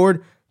of the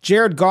board.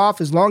 Jared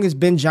Goff, as long as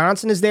Ben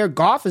Johnson is there,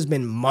 Goff has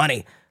been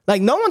money.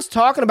 Like, no one's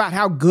talking about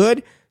how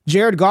good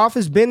Jared Goff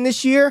has been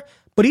this year,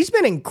 but he's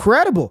been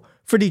incredible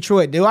for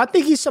Detroit. Do I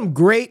think he's some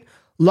great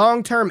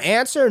long-term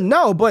answer?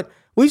 No, but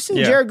we've seen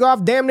Jared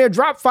Goff damn near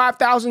drop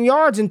 5,000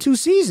 yards in 2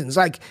 seasons.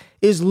 Like,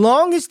 as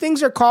long as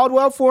things are called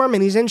well for him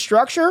and he's in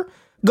structure,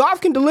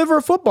 Goff can deliver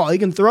a football. He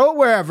can throw it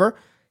wherever.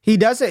 He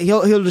does it.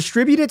 He'll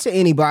distribute it to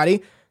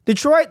anybody.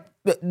 Detroit,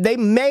 they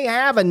may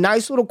have a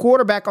nice little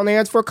quarterback on their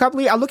hands for a couple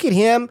of years. I look at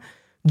him,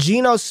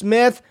 Geno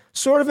Smith,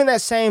 sort of in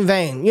that same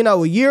vein.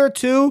 A year or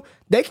 2,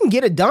 they can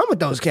get it done with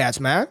those cats,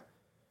 man.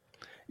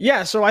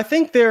 Yeah, so I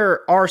think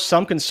there are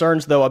some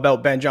concerns, though,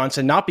 about Ben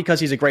Johnson, not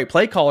because he's a great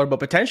play caller, but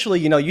potentially,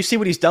 you see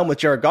what he's done with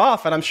Jared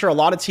Goff, and I'm sure a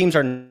lot of teams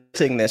are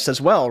noticing this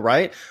as well,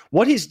 right?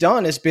 What he's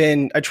done has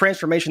been a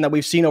transformation that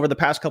we've seen over the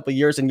past couple of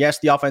years, and yes,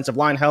 the offensive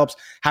line helps,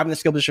 having the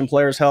skill position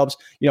players helps.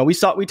 We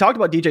talked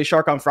about DJ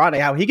Shark on Friday,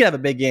 how he could have a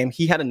big game.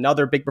 He had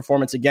another big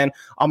performance again.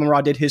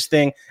 Amon-Ra did his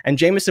thing, and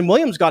Jameson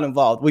Williams got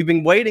involved. We've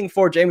been waiting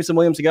for Jameson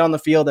Williams to get on the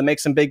field and make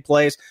some big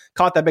plays.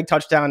 Caught that big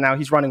touchdown. Now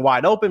he's running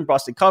wide open,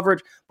 busted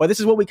coverage, but this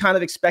is what we kind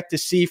of expect to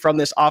see from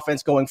this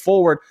offense going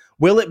forward.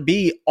 Will it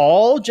be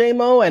all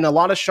J-Mo and a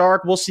lot of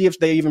Shark? We'll see if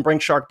they even bring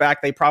Shark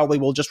back. They probably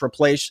will just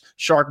replace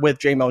Shark with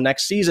J-Mo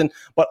next season,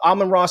 but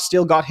Amon-Ra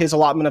still got his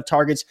allotment of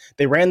targets.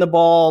 They ran the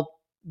ball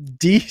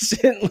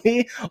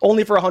decently,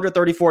 only for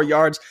 134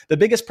 yards. The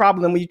biggest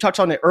problem, and we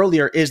touched on it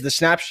earlier, is the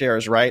snap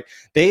shares, right?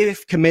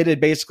 They've committed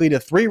basically to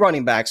 3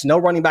 running backs. No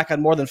running back had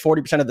more than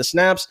 40% of the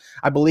snaps.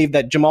 I believe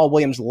that Jamal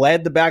Williams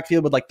led the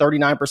backfield with like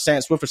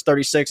 39%. Swift was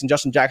 36%, and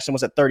Justin Jackson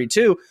was at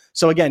 32%.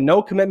 So again,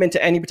 no commitment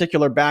to any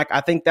particular back.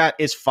 I think that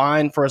is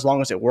fine for as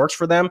long as it works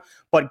for them.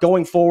 But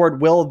going forward,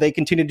 will they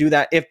continue to do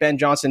that if Ben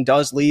Johnson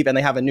does leave and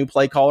they have a new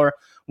play caller?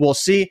 We'll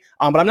see.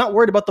 But I'm not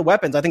worried about the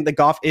weapons. I think the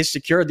Goff is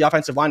secure. The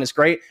offensive line is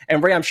great.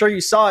 And Ray, I'm sure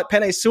you saw it.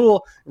 Penei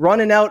Sewell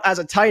running out as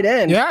a tight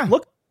end. Yeah.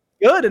 Look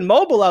good and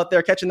mobile out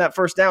there catching that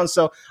first down.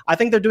 So I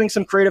think they're doing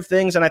some creative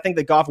things, and I think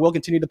that Goff will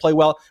continue to play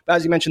well. But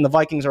as you mentioned, the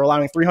Vikings are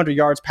allowing 300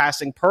 yards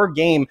passing per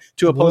game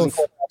to opposing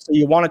quarterbacks. So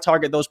you want to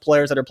target those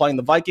players that are playing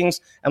the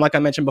Vikings. And like I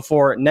mentioned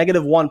before,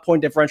 -1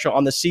 point differential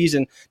on the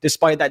season,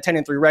 despite that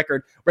 10-3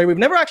 record. Ray, we've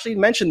never actually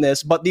mentioned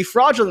this, but the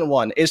fraudulent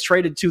one is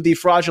traded to the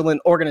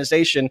fraudulent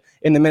organization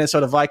in the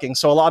Minnesota Vikings.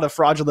 So a lot of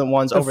fraudulent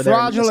ones over there. The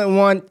fraudulent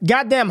one,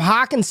 goddamn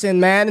Hawkinson,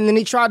 man. And then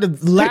he tried to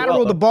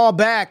lateral the ball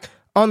back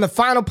on the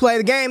final play of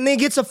the game. Then he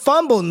gets a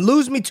fumble and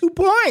lose me 2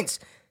 points.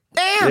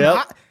 Damn.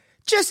 Yep.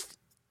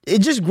 It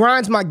just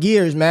grinds my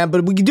gears, man.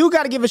 But we do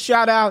got to give a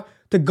shout out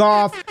to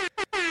Goff.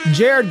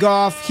 Jared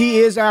Goff, he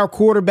is our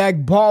quarterback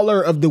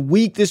baller of the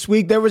week this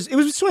week. It was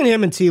between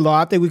him and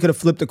T-Law. I think we could have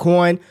flipped a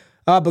coin.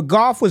 But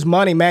Goff was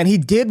money, man. He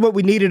did what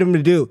we needed him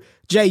to do.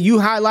 Jay,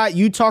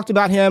 you talked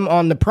about him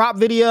on the prop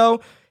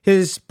video.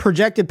 His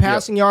projected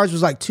passing yards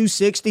was like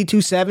 260,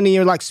 270.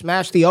 You're like,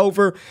 smash the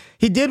over.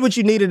 He did what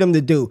you needed him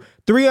to do.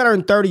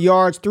 330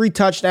 yards, 3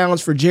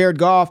 touchdowns for Jared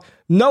Goff.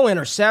 No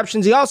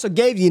interceptions. He also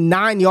gave you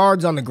 9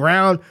 yards on the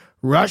ground.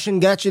 Rushing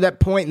got you that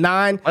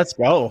 0.9. Let's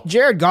go.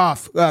 Jared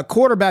Goff,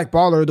 quarterback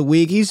baller of the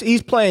week.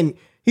 He's playing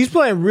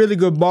really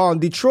good ball. And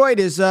Detroit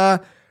is they're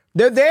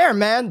there,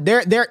 man.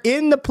 They're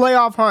in the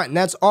playoff hunt, and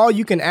that's all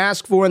you can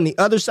ask for. On the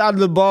other side of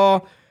the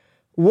ball,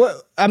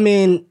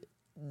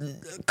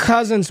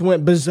 Cousins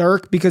went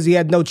berserk because he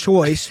had no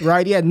choice,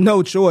 right? He had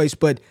no choice,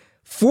 but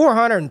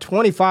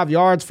 425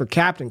 yards for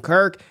Captain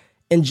Kirk,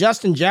 and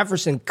Justin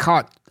Jefferson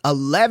caught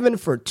 11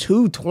 for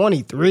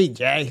 223,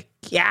 Jay.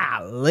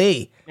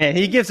 Golly. Man,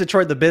 he gives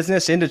Detroit the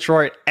business in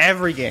Detroit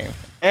every game.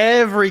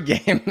 Every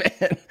game,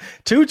 man.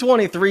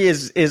 223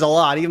 is a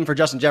lot, even for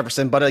Justin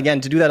Jefferson. But again,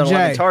 to do that on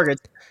 11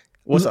 targets,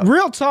 what's up?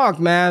 Real talk,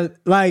 man.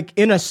 Like,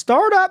 in a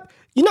startup,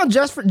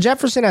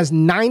 Jefferson has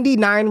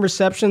 99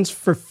 receptions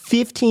for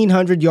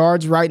 1,500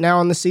 yards right now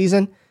on the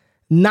season.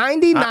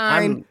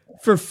 99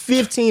 for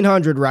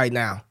 1,500 right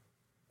now.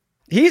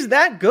 He's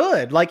that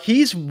good. Like,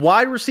 he's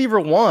wide receiver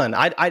 1.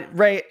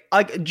 Ray,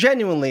 like,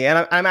 genuinely,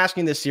 and I'm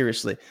asking this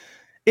seriously,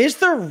 is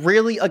there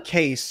really a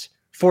case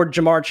for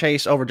Jamar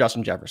Chase over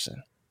Justin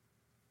Jefferson?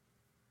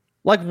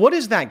 Like, what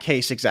is that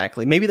case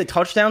exactly? Maybe the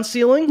touchdown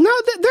ceiling? No,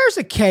 there's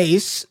a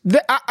case.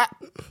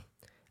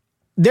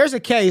 There's a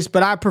case,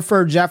 but I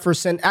prefer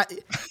Jefferson. Okay.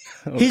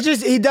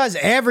 He does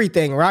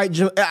everything, right?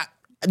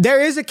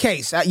 There is a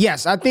case.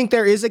 Yes, I think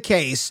there is a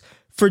case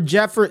for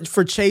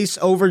Chase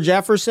over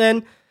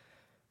Jefferson.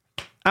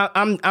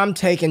 I'm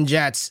taking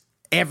Jets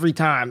every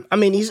time. I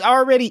mean, he's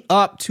already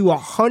up to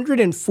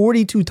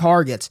 142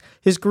 targets.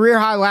 His career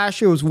high last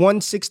year was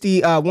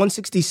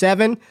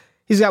 167.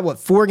 He's got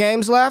 4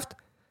 games left?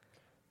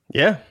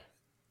 Yeah.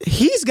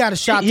 He's got a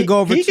shot to go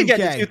over 2K. He can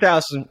get to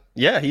 2,000.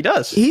 Yeah, he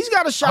does. He's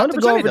got a shot to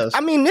go over.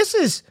 I mean,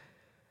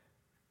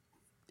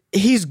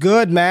 he's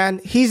good, man.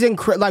 He's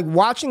like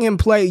watching him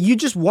play, you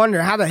just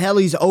wonder how the hell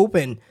he's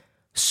open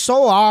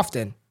so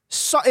often.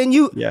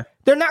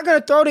 They're not going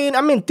to throw it in.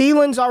 I mean,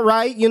 Thielen's all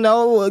right,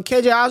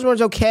 KJ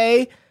Osborne's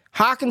okay.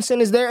 Hawkinson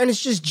is there, and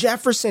it's just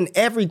Jefferson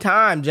every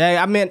time, Jay.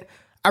 I mean,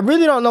 I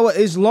really don't know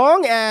as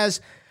long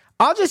as,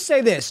 I'll just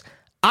say this.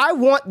 I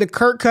want the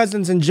Kirk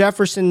Cousins and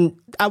Jefferson,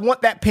 I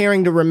want that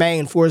pairing to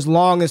remain for as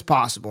long as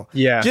possible.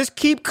 Yeah. Just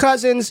keep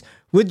Cousins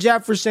with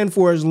Jefferson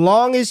for as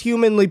long as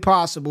humanly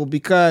possible,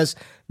 because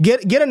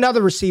get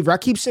another receiver. I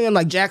keep saying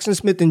like Jackson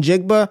Smith and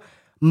Jigba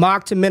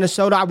mock to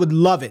Minnesota. I would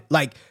love it.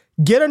 Like,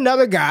 get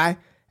another guy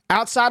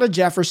outside of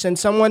Jefferson.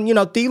 Someone,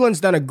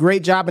 Thielen's done a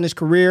great job in his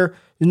career.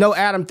 There's no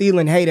Adam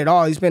Thielen hate at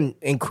all. He's been an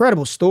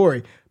incredible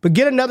story. But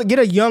get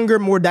a younger,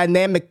 more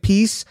dynamic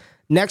piece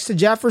next to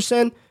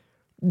Jefferson.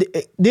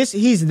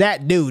 He's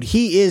that dude.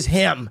 He is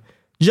him.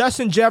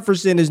 Justin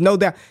Jefferson is no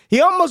doubt.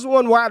 He almost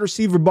won wide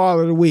receiver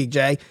baller of the week,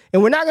 Jay.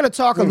 And we're not going to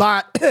talk a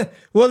lot.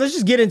 Well, let's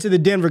just get into the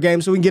Denver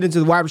game so we can get into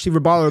the wide receiver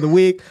baller of the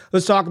week.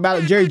 Let's talk about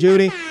it. Jerry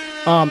Jeudy,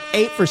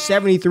 8 for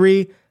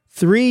 73,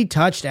 3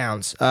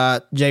 touchdowns.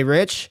 Jay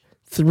Rich,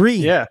 3.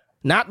 Yeah.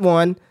 Not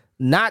 1,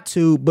 not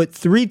 2, but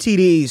 3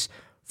 TDs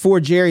for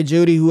Jerry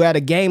Jeudy, who had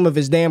a game of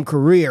his damn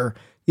career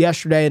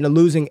yesterday in a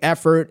losing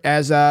effort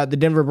as the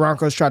Denver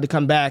Broncos tried to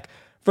come back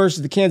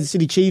versus the Kansas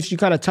City Chiefs. You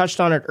kind of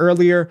touched on it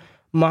earlier.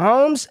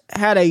 Mahomes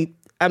had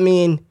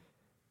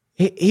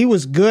he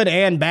was good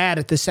and bad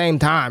at the same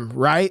time,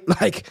 right?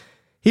 Like,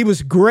 he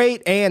was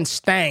great and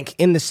stank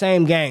in the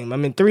same game. I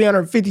mean,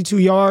 352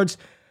 yards,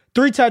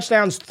 3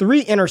 touchdowns,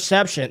 3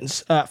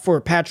 interceptions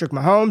for Patrick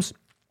Mahomes.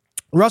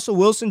 Russell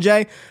Wilson,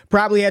 Jay,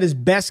 probably had his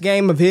best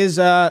game of his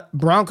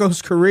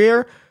Broncos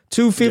career.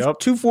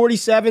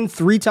 247,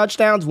 3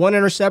 touchdowns, 1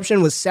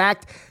 interception, was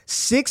sacked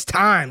 6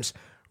 times.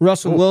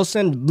 Russell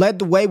Wilson led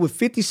the way with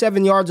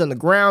 57 yards on the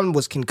ground,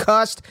 was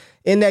concussed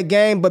in that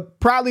game, but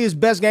probably his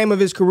best game of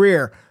his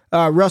career,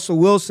 Russell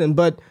Wilson.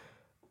 But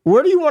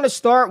where do you want to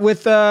start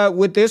with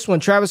this one?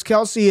 Travis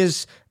Kelce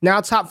is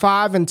now top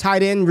 5 in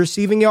tight end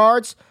receiving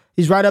yards.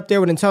 He's right up there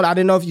with Antonio. I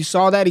didn't know if you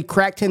saw that. He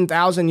cracked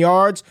 10,000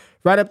 yards,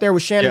 right up there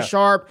with Shannon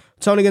Sharp,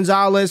 Tony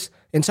Gonzalez,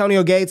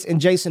 Antonio Gates, and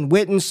Jason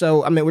Witten.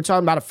 So, I mean, we're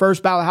talking about a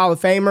first ballot Hall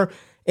of Famer,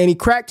 and he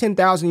cracked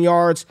 10,000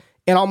 yards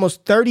in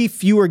almost 30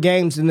 fewer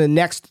games than the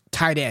next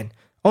tight end.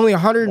 Only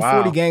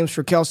 140 games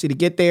for Kelce to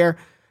get there.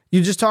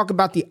 You just talk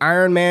about the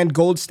Iron Man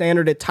gold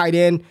standard at tight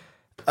end.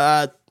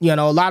 A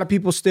lot of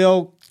people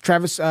still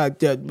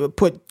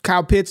put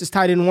Kyle Pitts as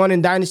tight end 1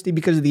 in Dynasty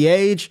because of the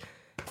age.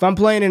 If I'm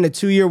playing in a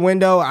 2-year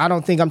window, I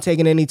don't think I'm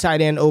taking any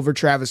tight end over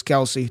Travis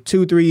Kelce.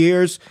 2-3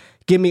 years,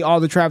 give me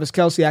all the Travis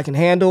Kelce I can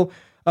handle.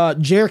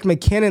 Jerick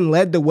McKinnon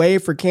led the way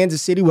for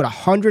Kansas City with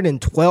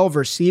 112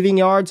 receiving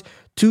yards,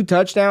 2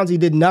 touchdowns. He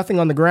did nothing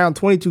on the ground,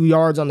 22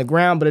 yards on the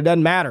ground, but it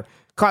doesn't matter.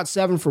 Caught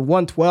 7 for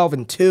 112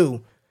 and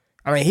 2.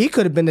 I mean, he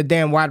could have been the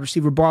damn wide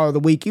receiver baller of the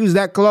week. He was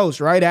that close,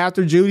 right?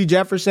 After Jeudy,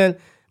 Jefferson,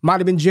 might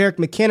have been Jerick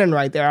McKinnon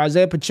right there.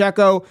 Isaiah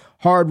Pacheco,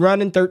 hard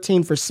running,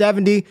 13 for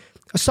 70.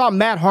 I saw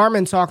Matt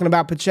Harmon talking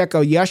about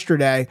Pacheco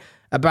yesterday,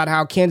 about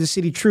how Kansas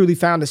City truly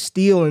found a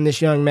steal in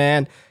this young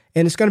man.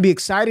 And it's going to be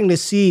exciting to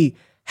see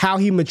how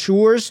he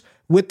matures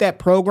with that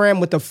program,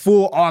 with the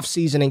full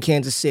offseason in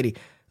Kansas City.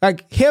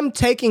 Like, him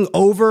taking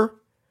over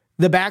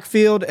the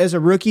backfield as a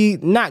rookie,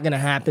 not going to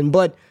happen,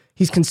 but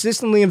he's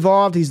consistently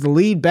involved. He's the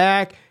lead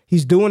back.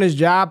 He's doing his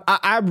job.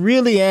 I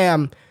really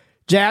am.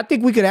 Jay, I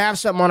think we could have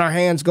something on our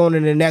hands going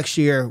into next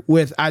year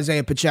with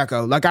Isaiah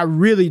Pacheco. Like, I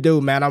really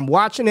do, man. I'm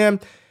watching him,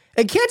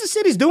 and Kansas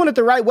City's doing it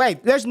the right way.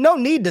 There's no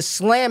need to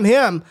slam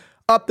him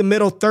up the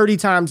middle 30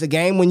 times a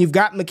game when you've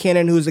got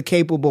McKinnon, who's a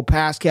capable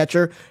pass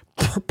catcher,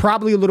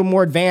 probably a little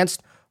more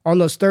advanced on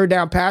those third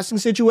down passing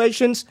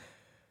situations.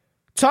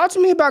 Talk to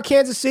me about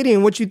Kansas City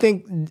and what you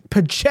think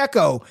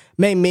Pacheco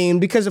may mean,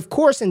 because, of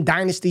course, in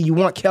Dynasty, you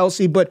want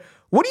Kelce, but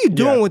what are you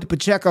doing with the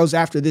Pachecos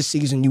after this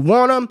season? You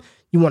want them?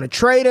 You want to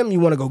trade them? You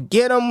want to go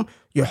get them?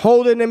 You're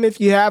holding them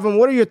if you have them?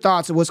 What are your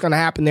thoughts of what's going to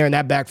happen there in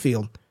that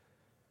backfield?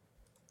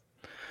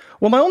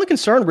 Well, my only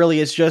concern really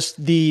is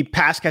just the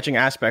pass-catching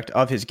aspect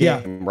of his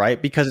game,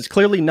 right? Because it's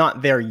clearly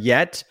not there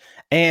yet.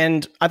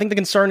 And I think the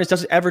concern is,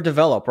 does it ever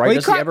develop, right? Well,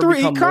 does he ever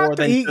become more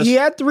than he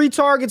had 3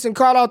 targets and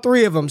caught all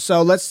 3 of them.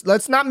 So let's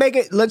not make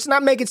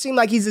it seem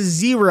like he's a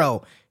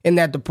 0 in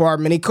that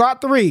department. He caught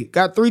 3,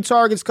 got 3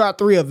 targets, caught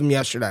 3 of them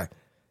yesterday.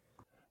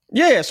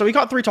 Yeah, so he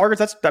caught 3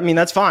 targets.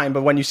 That's fine.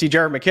 But when you see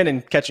Jerick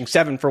McKinnon catching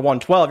 7 for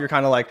 112, you're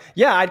kind of like,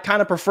 yeah, I'd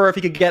kind of prefer if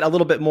he could get a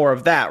little bit more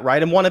of that,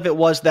 right? And one of it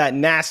was that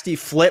nasty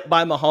flip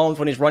by Mahomes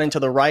when he's running to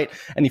the right,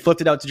 and he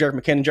flipped it out to Jerick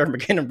McKinnon. Jerick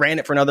McKinnon ran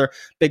it for another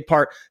big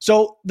part.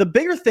 So the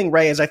bigger thing,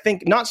 Ray, is I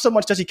think not so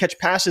much does he catch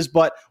passes,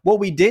 but what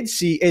we did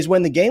see is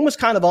when the game was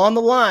kind of on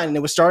the line and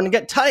it was starting to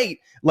get tight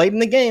late in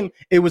the game,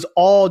 it was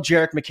all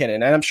Jerick McKinnon.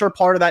 And I'm sure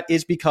part of that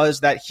is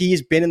because that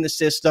he's been in the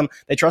system.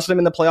 They trusted him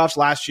in the playoffs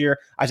last year.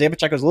 Isaiah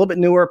Pacheco's a little bit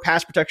newer,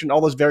 pass protection,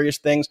 all those various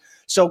things.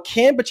 So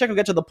can Pacheco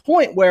get to the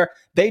point where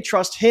they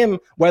trust him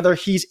whether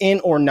he's in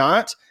or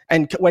not?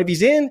 And if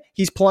he's in,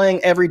 he's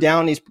playing every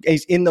down.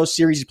 He's in those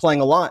series, he's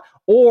playing a lot.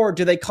 Or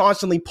do they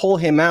constantly pull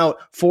him out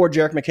for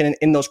Jerick McKinnon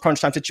in those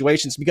crunch time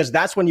situations? Because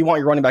that's when you want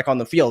your running back on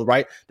the field,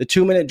 right? The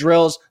 2-minute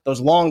drills,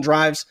 those long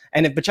drives.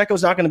 And if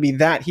Pacheco's not going to be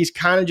that, he's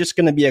kind of just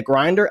going to be a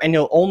grinder, and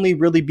he'll only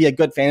really be a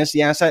good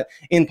fantasy asset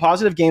in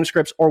positive game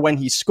scripts or when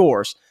he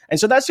scores. And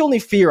so that's the only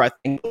fear, I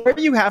think. Where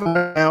you have him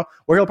now,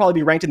 where he'll probably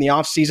be ranked in the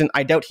offseason,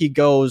 I doubt he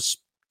goes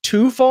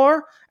too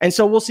far. And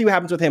so we'll see what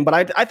happens with him.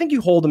 But I think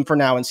you hold him for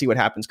now and see what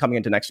happens coming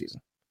into next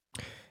season.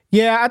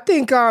 Yeah, I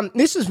think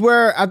this is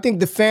where I think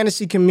the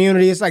fantasy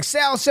community is like,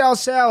 sell.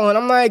 And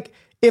I'm like,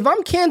 if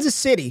I'm Kansas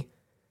City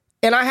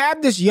and I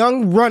have this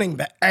young running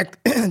back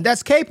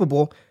that's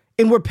capable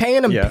and we're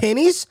paying him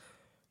pennies,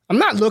 I'm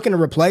not looking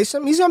to replace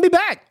him. He's going to be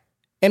back.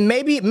 And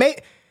maybe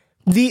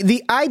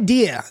the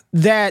idea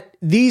that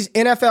these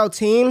NFL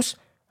teams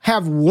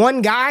have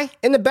one guy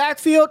in the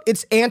backfield,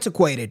 it's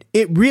antiquated.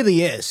 It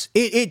really is.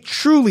 It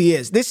truly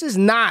is. This is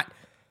not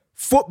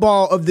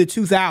football of the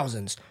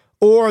 2000s.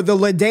 Or the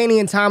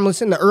LaDainian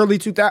Tomlinson, the early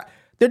 2000s.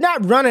 They're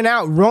not running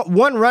out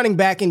one running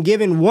back and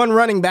giving one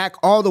running back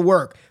all the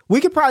work. We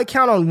could probably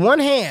count on one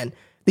hand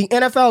the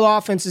NFL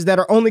offenses that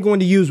are only going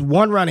to use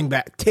one running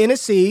back.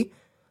 Tennessee,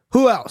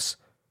 who else?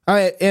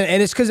 And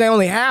it's because they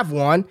only have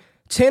one.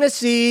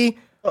 Tennessee,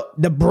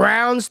 the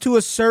Browns to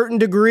a certain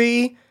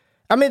degree.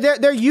 I mean,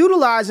 they're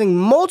utilizing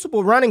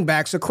multiple running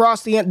backs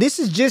across the end. This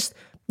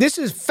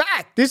is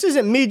fact. This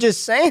isn't me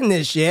just saying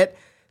this shit.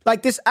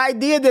 Like, this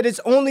idea that it's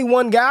only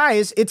one guy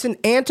it's an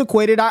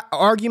antiquated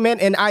argument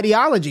and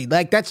ideology.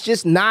 Like, that's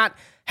just not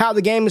how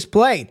the game is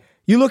played.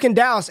 You look in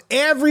Dallas,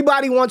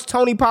 everybody wants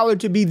Tony Pollard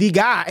to be the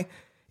guy.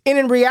 And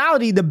in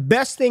reality, the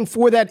best thing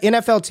for that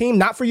NFL team,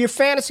 not for your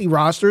fantasy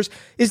rosters,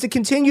 is to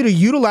continue to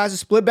utilize a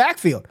split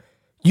backfield.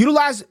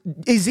 Utilize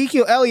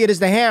Ezekiel Elliott as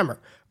the hammer.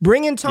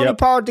 Bring in Tony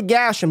Pollard to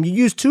gash him. You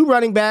use 2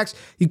 running backs.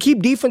 You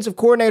keep defensive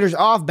coordinators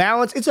off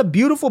balance. It's a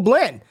beautiful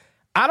blend.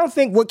 I don't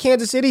think what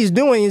Kansas City is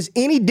doing is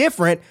any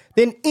different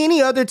than any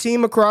other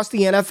team across the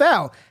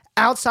NFL,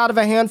 outside of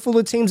a handful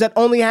of teams that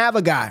only have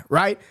a guy,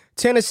 right?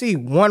 Tennessee,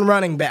 1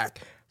 running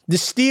back. The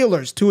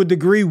Steelers, to a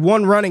degree,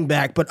 1 running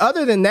back. But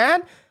other than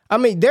that, I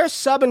mean, they're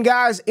subbing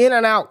guys in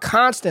and out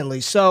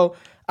constantly. So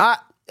I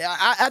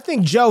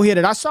think Joe hit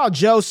it. I saw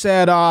Joe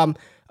said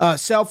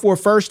sell for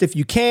first if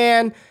you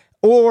can,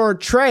 or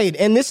trade.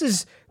 And this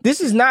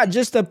is not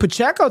just a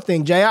Pacheco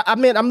thing, Jay. I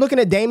mean, I'm looking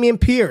at Dameon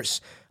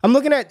Pierce. I'm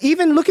looking at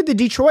the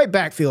Detroit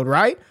backfield,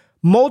 right?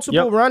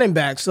 Multiple running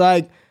backs.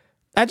 Like,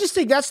 I just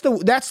think that's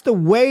the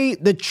way,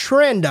 the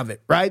trend of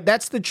it, right?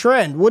 That's the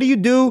trend. What do you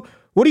do?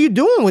 What are you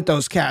doing with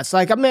those cats?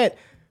 Like, I mean,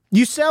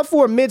 you sell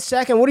for a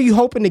mid-second. What are you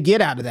hoping to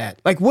get out of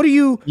that? Like,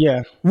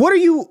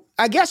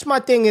 I guess my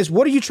thing is,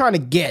 what are you trying to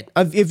get?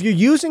 If you're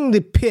using the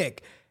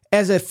pick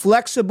as a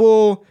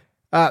flexible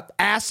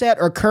asset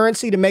or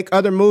currency to make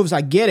other moves,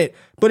 I get it.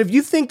 But if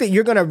you think that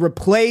you're going to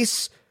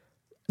replace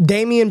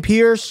Dameon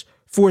Pierce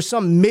for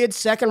some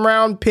mid-second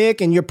round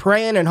pick and you're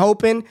praying and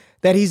hoping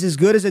that he's as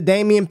good as a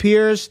Dameon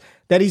Pierce,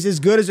 that he's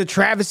as good as a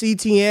Travis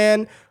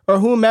Etienne or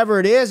whomever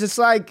it is, it's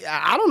like,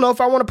 I don't know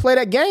if I want to play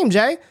that game,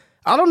 Jay.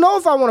 I don't know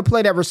if I want to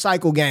play that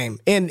recycle game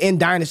in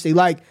Dynasty.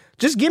 Like,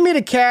 just give me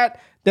the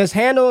cat that's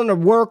handling the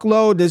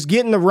workload, that's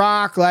getting the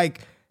rock,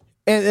 like,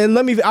 and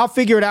I'll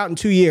figure it out in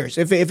 2 years.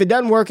 If it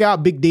doesn't work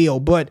out, big deal.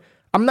 But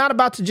I'm not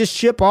about to just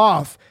ship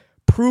off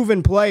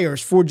proven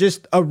players for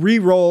just a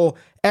re-roll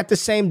at the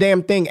same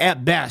damn thing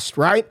at best,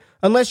 right?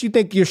 Unless you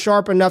think you're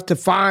sharp enough to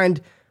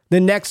find the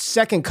next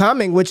second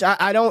coming, which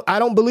I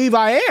don't believe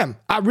I am.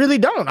 I really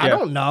don't. Yeah. I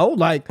don't know.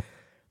 Like,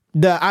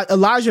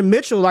 Elijah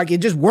Mitchell, like, it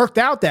just worked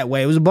out that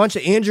way. It was a bunch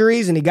of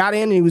injuries and he got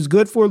in and he was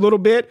good for a little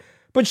bit.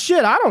 But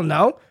shit, I don't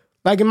know.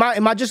 Like,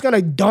 am I just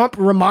gonna dump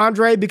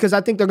Ramondre because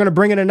I think they're gonna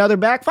bring in another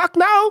back? Fuck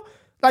no.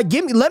 Like,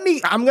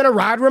 I'm gonna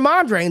ride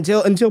Ramondre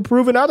until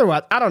proven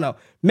otherwise. I don't know.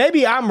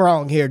 Maybe I'm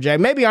wrong here, Jay.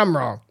 Maybe I'm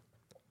wrong.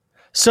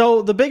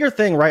 So the bigger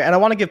thing, right, and I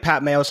want to give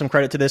Pat Mayo some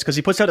credit to this because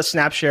he puts out a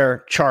snap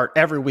share chart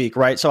every week,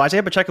 right? So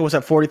Isaiah Pacheco was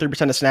at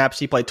 43% of snaps.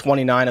 He played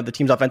 29 of the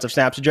team's offensive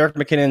snaps. Jerick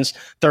McKinnon's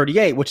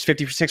 38, which is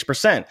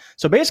 56%.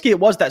 So basically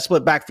it was that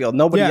split backfield.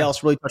 Nobody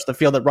else really touched the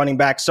field at running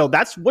back. So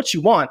that's what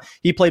you want.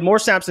 He played more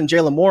snaps than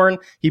Jaylen Warren.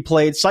 He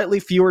played slightly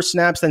fewer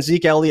snaps than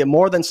Zeke Elliott,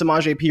 more than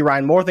Samaje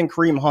Perine, more than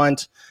Kareem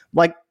Hunt.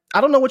 Like, I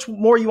don't know which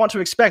more you want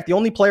to expect. The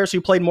only players who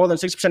played more than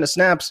 60% of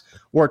snaps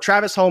were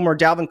Travis Homer,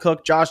 Dalvin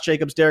Cook, Josh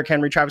Jacobs, Derrick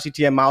Henry, Travis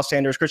Etienne, Miles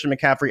Sanders, Christian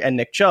McCaffrey, and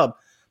Nick Chubb.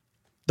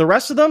 The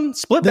rest of them,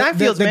 split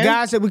backfields, the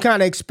guys that we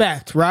kind of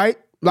expect, right?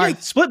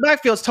 Like split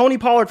backfields. Tony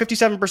Pollard,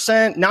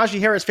 57%. Najee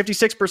Harris,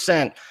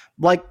 56%.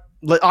 Like,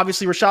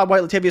 obviously, Rachaad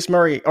White, Latavius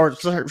Murray, or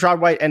Rachaad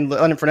White and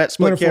Leonard Fournette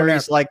split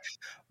carries. Like,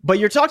 but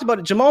you're talking about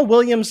it. Jamal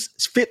Williams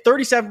fit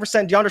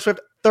 37%. DeAndre Swift,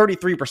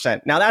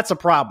 33%. Now, that's a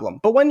problem.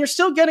 But when you're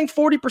still getting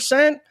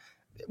 40%,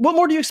 what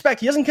more do you expect?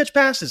 He doesn't catch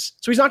passes,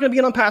 so he's not going to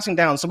be on passing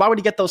down. So why would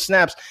he get those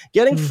snaps?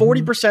 Getting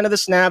 40% of the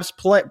snaps,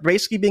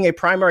 basically being a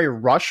primary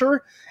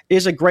rusher,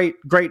 is a great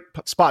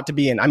spot to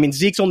be in. I mean,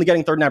 Zeke's only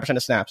getting 39%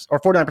 of snaps, or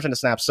 49% of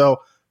snaps.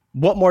 So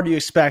what more do you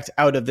expect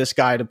out of this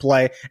guy to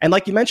play? And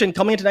like you mentioned,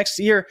 coming into next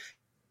year,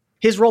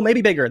 his role may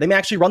be bigger. They may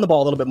actually run the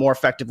ball a little bit more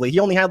effectively. He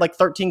only had like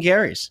 13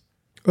 carries.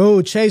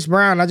 Oh, Chase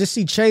Brown. I just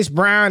see Chase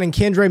Brown and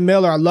Kendre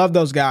Miller. I love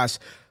those guys.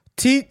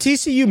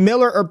 TCU,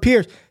 Miller, or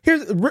Pierce.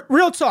 Here's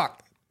real talk.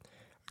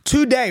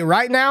 Today,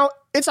 right now,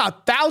 it's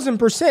 1,000%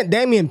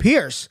 Dameon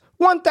Pierce.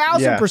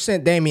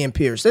 1,000% Dameon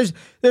Pierce.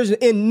 There's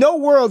in no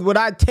world would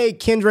I take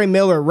Kendre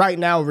Miller right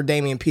now over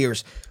Dameon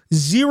Pierce.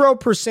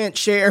 0%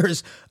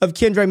 shares of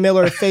Kendre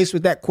Miller faced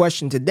with that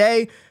question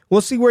today.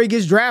 We'll see where he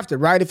gets drafted,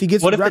 right? If he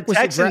gets what if the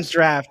Texans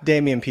draft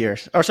Dameon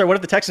Pierce? Or sorry, what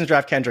if the Texans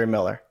draft Kendre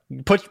Miller?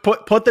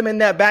 Put them in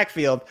that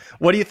backfield.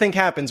 What do you think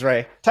happens,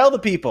 Ray? Tell the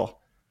people.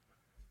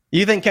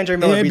 You think Kendre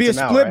Miller beats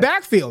him out, right? It'd be a split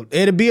backfield.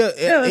 It'd be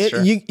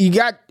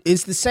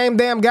it's the same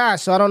damn guy,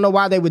 so I don't know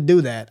why they would do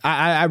that.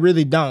 I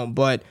really don't.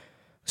 But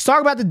let's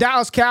talk about the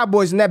Dallas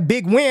Cowboys and that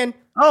big win.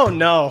 Oh,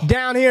 no.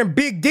 Down here in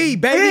Big D,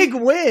 baby.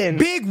 Big win.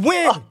 Big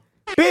win. Oh.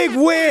 Big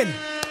win.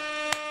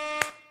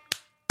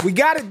 We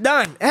got it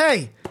done.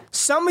 Hey,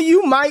 some of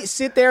you might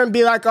sit there and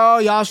be like, oh,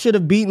 y'all should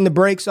have beaten the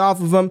brakes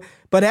off of them.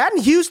 But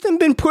hadn't Houston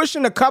been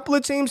pushing a couple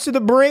of teams to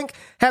the brink?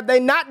 Have they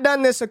not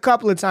done this a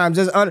couple of times?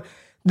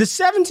 The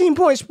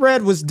 17-point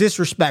spread was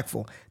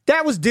disrespectful.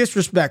 That was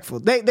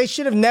disrespectful. They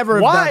should have never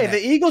have done that.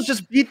 The Eagles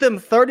just beat them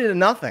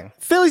 30-0.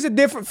 Philly's a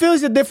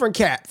different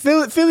cat.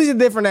 Philly's a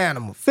different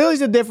animal.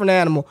 Philly's a different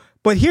animal.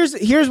 But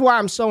here's why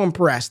I'm so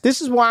impressed. This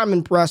is why I'm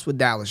impressed with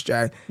Dallas,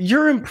 Jay.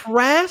 You're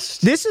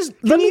impressed? Let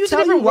me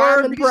tell you why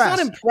I'm impressed.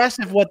 It's not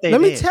impressive what they did.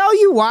 Let me tell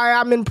you why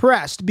I'm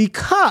impressed.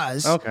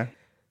 Because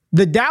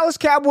the Dallas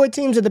Cowboy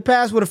teams of the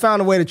past would have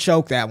found a way to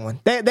choke that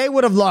one. They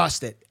would have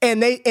lost it.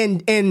 And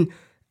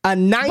a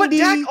 90. But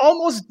Dak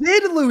almost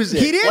did lose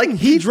it. He did. Like,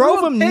 he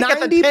drove him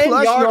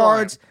 90-plus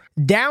yards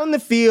down the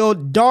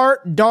field.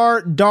 Dart,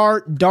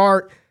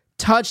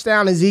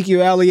 touchdown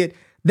Ezekiel Elliott.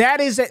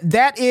 That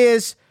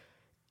is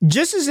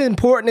just as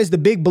important as the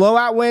big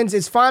blowout wins.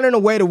 It's finding a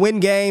way to win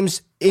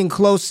games in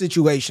close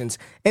situations.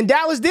 And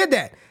Dallas did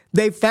that.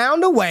 They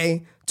found a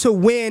way to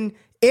win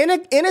in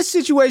a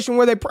situation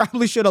where they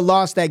probably should have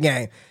lost that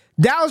game.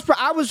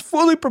 I was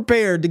fully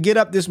prepared to get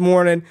up this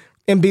morning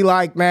and be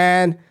like,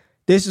 man,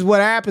 this is what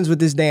happens with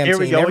this damn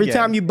team. Every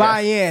time you buy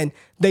in,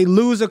 they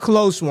lose a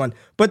close one.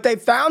 But they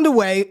found a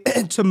way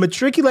to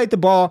matriculate the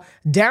ball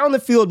down the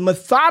field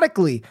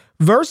methodically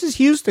versus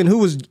Houston,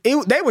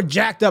 they were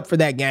jacked up for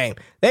that game.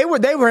 They were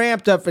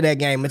amped up for that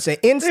game. It's an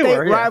in-state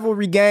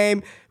rivalry game.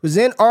 It was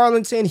in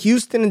Arlington,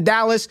 Houston, and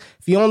Dallas.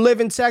 If you don't live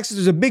in Texas,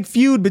 there's a big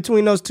feud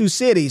between those two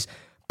cities.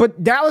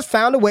 But Dallas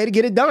found a way to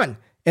get it done.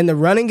 And the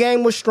running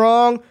game was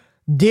strong.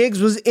 Diggs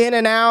was in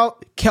and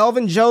out.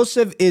 Kelvin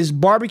Joseph is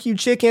barbecue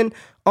chicken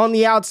on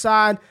the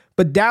outside,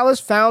 but Dallas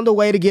found a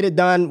way to get it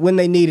done when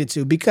they needed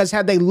to, because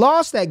had they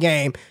lost that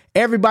game,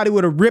 everybody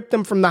would have ripped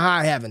them from the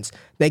high heavens.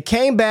 They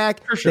came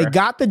back. They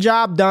got the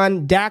job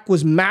done. Dak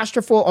was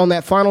masterful on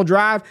that final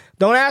drive.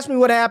 Don't ask me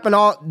what happened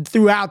all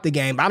throughout the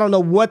game. I don't know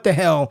what the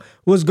hell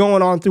was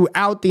going on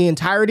throughout the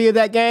entirety of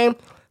that game,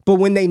 but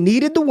when they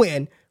needed the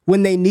win,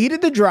 when they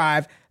needed the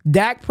drive,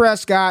 Dak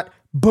Prescott,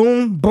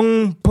 boom,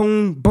 boom,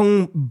 boom,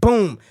 boom,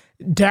 boom,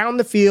 down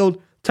the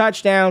field,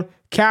 touchdown.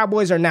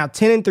 Cowboys are now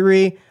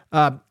 10-3,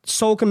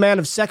 sole command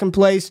of second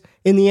place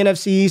in the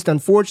NFC East.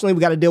 Unfortunately, we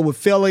got to deal with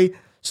Philly,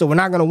 so we're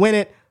not going to win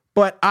it.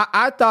 But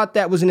I thought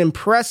that was an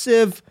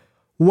impressive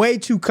way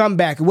to come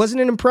back. It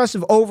wasn't an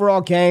impressive overall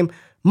game.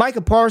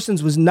 Micah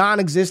Parsons was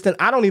non-existent.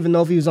 I don't even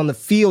know if he was on the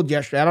field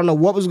yesterday. I don't know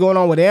what was going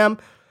on with him.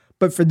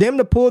 But for them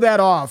to pull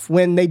that off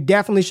when they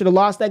definitely should have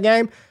lost that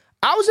game,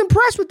 I was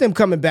impressed with them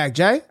coming back,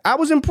 Jay. I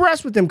was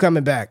impressed with them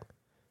coming back.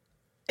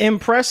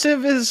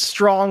 Impressive is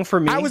strong for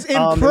me. I was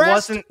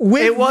impressed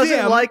with them.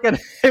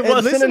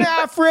 Listen to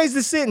how I phrased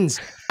the sentence.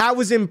 I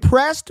was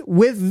impressed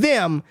with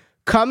them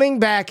coming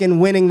back and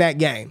winning that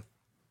game.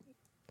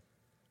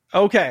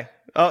 Okay.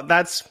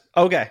 That's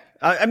okay.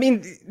 I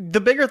mean, the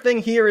bigger thing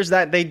here is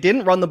that they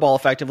didn't run the ball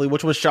effectively,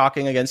 which was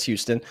shocking against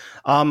Houston.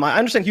 I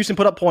understand Houston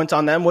put up points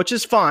on them, which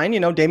is fine. You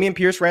know, Dameon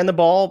Pierce ran the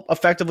ball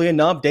effectively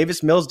enough.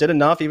 Davis Mills did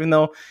enough, even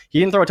though he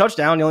didn't throw a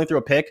touchdown. He only threw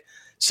a pick.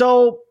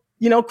 So,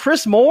 you know,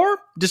 Chris Moore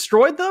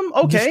destroyed them.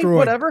 Okay,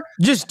 whatever.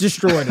 Just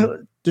destroyed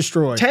them.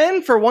 Destroyed.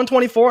 10 for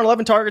 124 and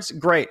 11 targets.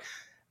 Great.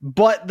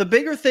 But the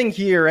bigger thing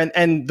here,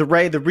 and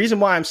the reason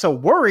why I'm so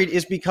worried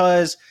is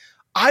because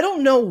I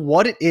don't know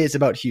what it is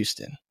about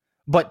Houston,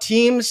 but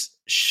teams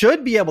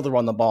should be able to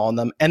run the ball on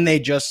them, and they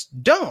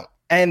just don't.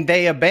 and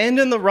they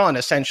abandoned the run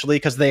essentially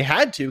because they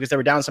had to, because they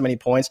were down so many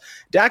points.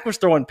 Dak was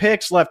throwing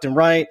picks left and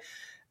right.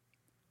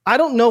 I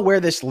don't know where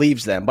this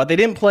leaves them, but they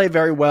didn't play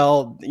very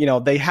well. You know,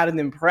 they had an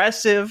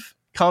impressive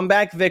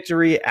comeback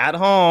victory at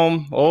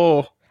home.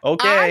 Oh,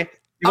 okay.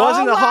 It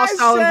wasn't a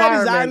hostile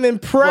environment. I'm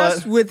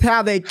impressed with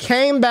how they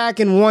came back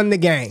and won the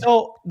game.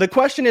 So the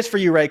question is for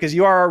you, Ray, because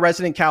you are a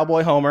resident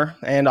Cowboy homer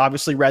and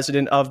obviously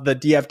resident of the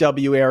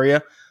DFW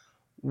area.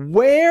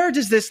 Where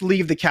does this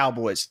leave the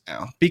Cowboys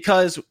now?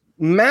 Because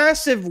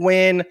massive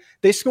win.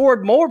 They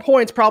scored more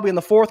points probably in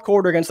the fourth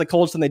quarter against the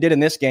Colts than they did in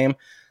this game.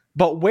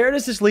 But where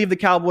does this leave the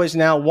Cowboys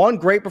now? One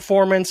great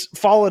performance,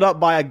 followed up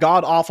by a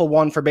god-awful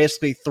one for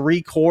basically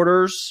 3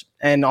 quarters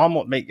and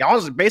almost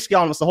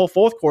the whole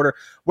fourth quarter.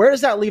 Where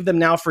does that leave them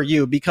now for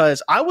you?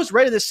 Because I was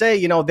ready to say,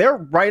 you know, they're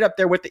right up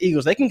there with the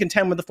Eagles. They can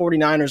contend with the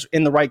 49ers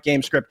in the right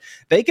game script.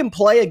 They can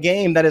play a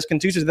game that is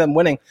conducive to them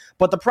winning.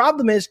 But the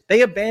problem is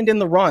they abandoned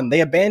the run.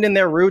 They abandoned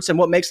their roots, and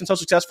what makes them so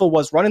successful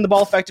was running the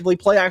ball effectively,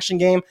 play action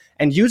game,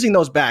 and using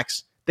those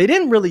backs. They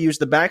didn't really use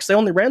the backs. They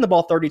only ran the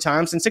ball 30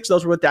 times, and 6 of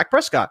those were with Dak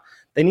Prescott.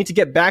 They need to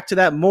get back to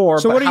that more.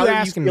 So what are you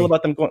asking me?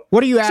 About them going?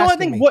 What are you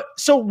asking me?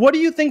 So what do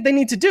you think they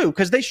need to do?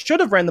 Because they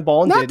should have ran the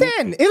ball and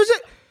didn't. It was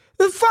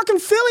the fucking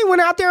Philly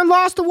went out there and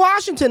lost to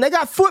Washington. They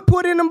got foot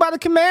put in them by the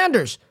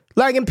Commanders.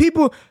 Like, and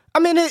people, I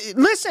mean,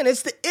 listen,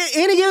 it's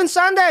any given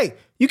Sunday.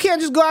 You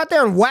can't just go out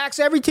there and wax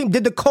every team.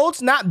 Did the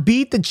Colts not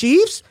beat the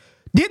Chiefs?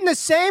 Didn't the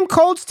same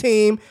Colts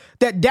team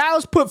that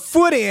Dallas put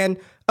foot in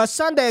a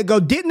Sunday ago,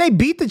 didn't they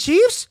beat the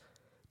Chiefs?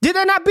 Did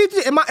they not beat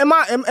the, am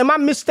I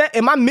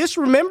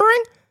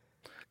misremembering?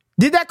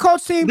 Did that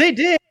Colts team? They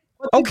did.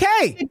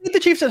 Okay. They beat the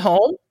Chiefs at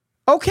home.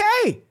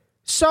 Okay.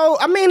 So,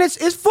 I mean,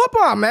 it's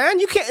football, man.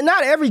 You can't,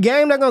 not every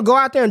game they're going to go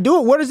out there and do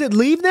it. What does it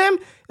leave them?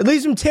 It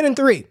leaves them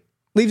 10-3.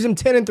 Leaves them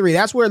 10-3.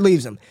 That's where it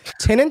leaves them.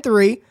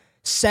 10-3,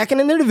 second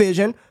in the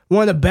division,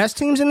 one of the best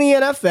teams in the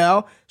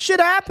NFL. Shit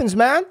happens,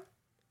 man.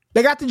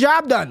 They got the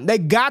job done.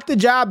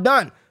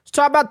 Let's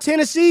talk about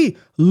Tennessee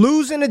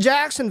losing to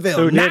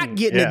Jacksonville, not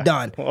getting it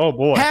done. Oh,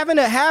 boy. Having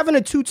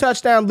a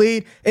 2-touchdown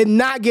lead and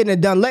not getting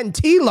it done. Letting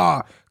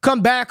T-Law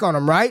come back on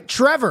them, right?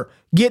 Trevor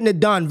getting it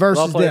done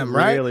versus them,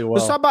 right? Really well.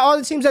 Let's talk about all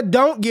the teams that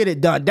don't get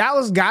it done.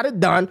 Dallas got it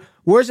done.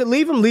 Where's it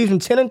leave them? Leaves them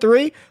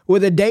 10-3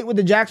 with a date with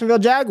the Jacksonville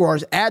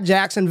Jaguars at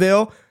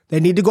Jacksonville. They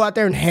need to go out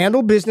there and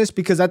handle business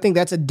because I think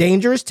that's a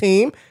dangerous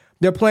team.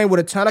 They're playing with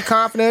a ton of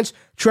confidence.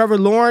 Trevor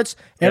Lawrence,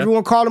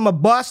 everyone called him a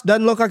bust.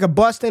 Doesn't look like a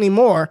bust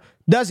anymore.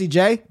 Does he,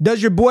 Jay?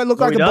 Does your boy look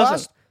like a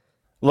bust?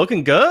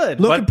 Looking good.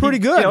 Looking pretty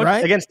good,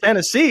 right? Against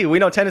Tennessee. We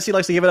know Tennessee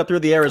likes to give it up through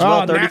the air as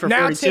well. 30 for 42.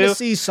 Now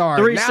Tennessee, sorry.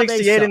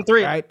 368 and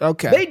 3. Right?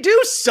 Okay. They do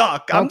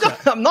suck. I'm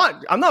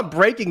not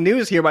breaking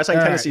news here by saying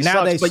Tennessee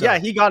sucks, but yeah,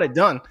 he got it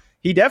done.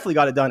 He definitely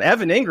got it done.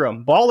 Evan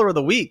Ingram, baller of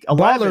the week.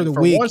 Baller of the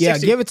week. Yeah,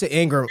 give it to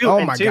Ingram.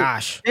 Oh my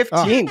gosh.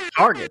 15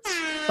 targets.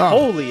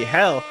 Holy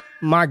hell.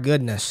 My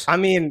goodness. I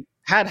mean,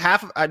 had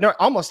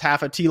almost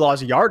half of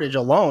T-Law's yardage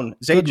alone.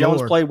 Zay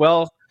Jones played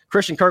well.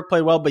 Christian Kirk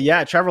played well, but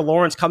yeah, Trevor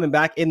Lawrence coming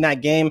back in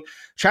that game.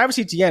 Travis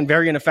Etienne,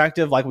 very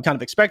ineffective, like we kind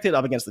of expected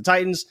up against the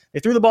Titans. They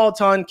threw the ball a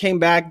ton, came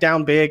back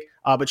down big,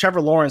 but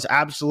Trevor Lawrence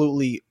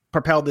absolutely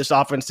propelled this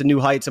offense to new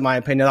heights, in my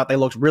opinion. I thought they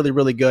looked really,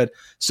 really good.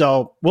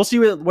 So we'll see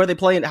where they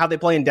play and how they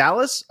play in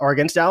Dallas or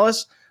against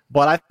Dallas,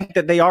 but I think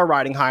that they are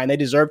riding high and they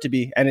deserve to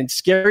be. And it's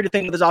scary to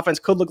think what this offense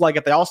could look like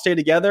if they all stay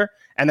together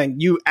and then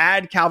you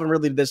add Calvin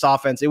Ridley to this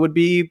offense. It would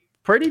be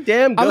pretty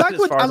damn good.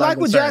 I like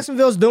what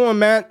Jacksonville's doing,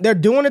 man. They're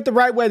doing it the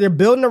right way. They're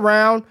building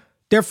around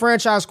their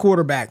franchise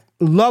quarterback.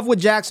 Love what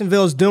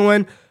Jacksonville's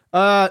doing.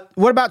 What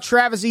about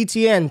Travis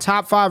Etienne,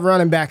 top 5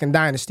 running back in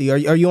Dynasty?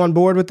 Are you on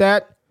board with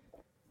that?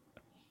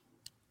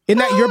 Isn't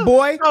that your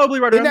boy? Probably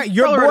right around. Isn't that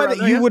your boy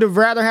that you would have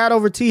rather had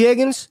over T.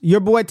 Higgins? Your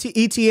boy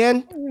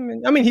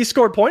Etienne? I mean, he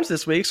scored points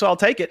this week, so I'll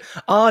take it.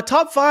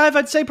 Top 5,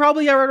 I'd say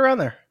probably right around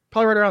there.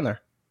 Probably right around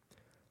there.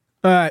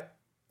 All right,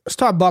 let's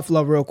talk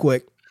Buffalo real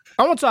quick.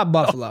 I want to talk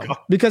Buffalo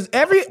because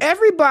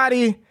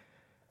everybody,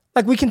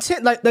 like we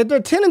contend, like they're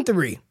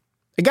 10-3.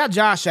 They got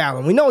Josh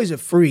Allen. We know he's a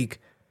freak,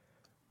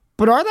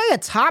 but are they a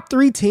top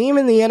 3 team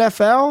in the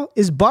NFL?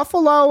 Is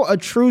Buffalo a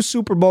true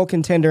Super Bowl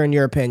contender in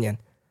your opinion?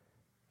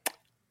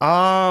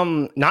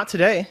 Not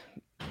today.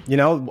 You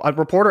know, a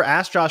reporter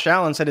asked Josh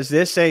Allen, said, "Is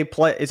this a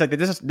play?" It's like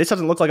this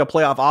doesn't look like a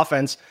playoff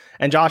offense,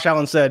 and Josh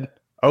Allen said,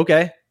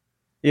 "Okay."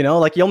 You know,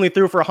 like he only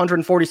threw for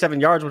 147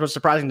 yards, which was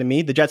surprising to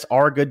me. The Jets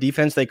are a good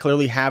defense. They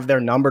clearly have their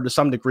number to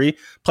some degree.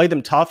 Played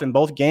them tough in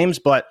both games,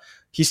 but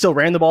he still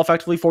ran the ball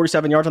effectively,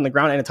 47 yards on the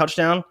ground and a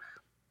touchdown.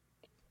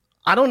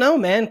 I don't know,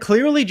 man.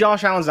 Clearly,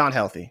 Josh Allen's not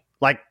healthy.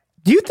 Like,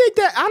 do you think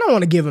that? I don't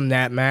want to give him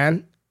that,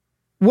 man.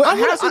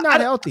 How is he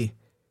not healthy?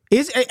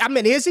 Is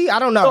he? I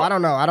don't know. I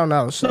don't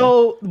know.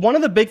 So one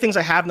of the big things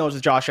I have noticed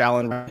with Josh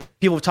Allen, right?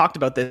 People have talked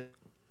about this.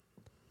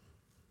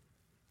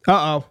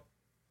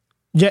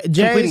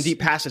 Completing deep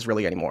passes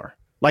really anymore.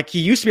 Like he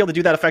used to be able to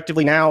do that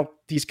effectively. Now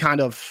he's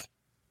kind of,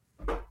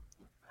 I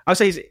would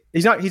say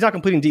he's not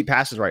completing deep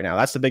passes right now.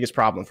 That's the biggest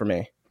problem for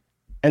me.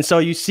 And so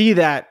you see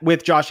that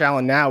with Josh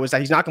Allen now is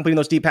that he's not completing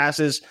those deep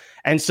passes.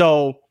 And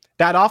so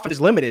that offense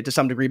is limited to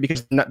some degree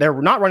because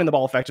they're not running the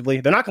ball effectively.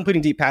 They're not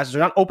completing deep passes.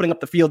 They're not opening up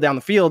the field down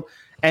the field.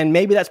 And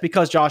maybe that's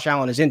because Josh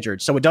Allen is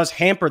injured. So it does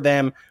hamper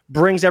them,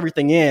 brings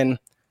everything in.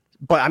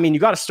 But I mean, you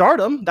got to start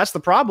him. That's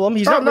the problem.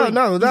 He's not really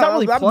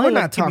playing. We're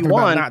not talking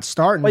about not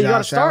starting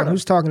Josh Allen.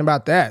 Who's talking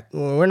about that?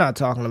 Well, we're not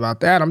talking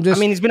about that. I'm just.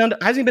 I mean,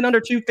 hasn't he been under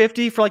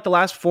 250 for like the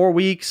last 4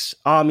 weeks?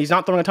 He's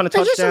not throwing a ton of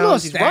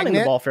touchdowns. He's running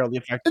the ball fairly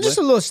effectively. It's just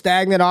a little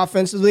stagnant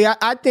offensively.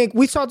 I think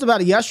we talked about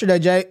it yesterday,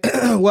 Jay.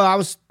 Well, I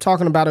was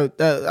talking about it.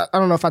 I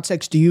don't know if I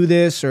texted you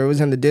this or it was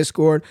in the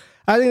Discord.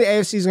 I think the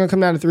AFC is going to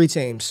come down to 3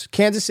 teams: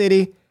 Kansas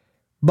City,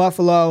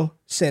 Buffalo,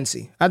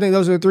 Cincy. I think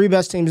those are the 3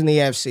 best teams in the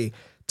AFC.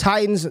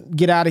 Titans,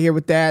 get out of here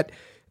with that.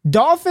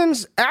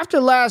 Dolphins, after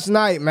last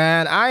night,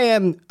 man,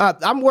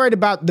 I'm worried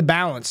about the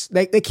balance.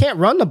 They can't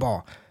run the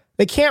ball.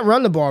 They can't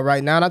run the ball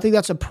right now, and I think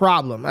that's a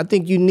problem. I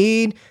think they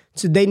need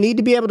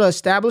to be able to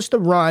establish the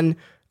run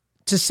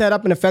to set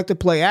up an effective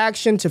play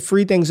action, to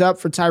free things up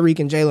for Tyreek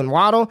and Jalen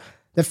Waddle.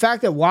 The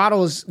fact that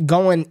Waddle is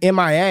going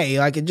MIA,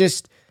 like it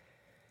just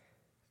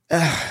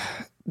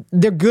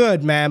they're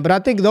good, man, but I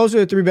think those are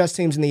the 3 best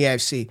teams in the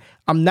AFC.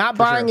 I'm not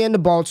buying into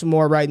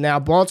Baltimore right now.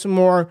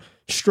 Baltimore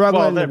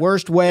struggling in the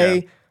worst way.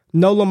 Yeah.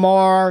 No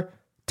Lamar.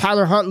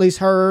 Tyler Huntley's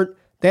hurt.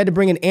 They had to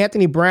bring in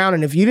Anthony Brown,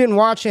 and if you didn't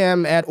watch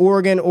him at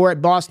Oregon or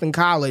at Boston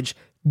College,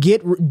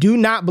 do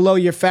not blow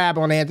your fab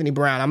on Anthony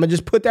Brown. I'm going to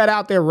just put that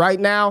out there right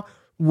now.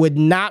 Would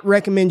not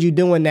recommend you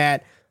doing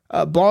that.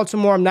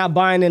 Baltimore, I'm not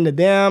buying into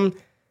them.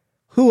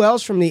 Who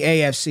else from the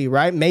AFC,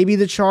 right? Maybe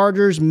the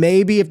Chargers.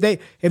 Maybe if they're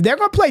going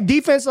to play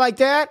defense like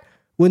that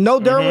with no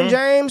Derwin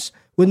James,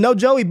 with no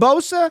Joey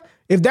Bosa,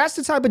 if that's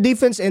the type of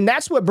defense, and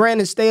that's what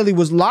Brandon Staley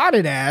was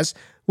lauded as,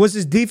 was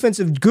his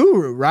defensive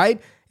guru, right?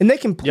 And they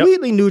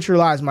completely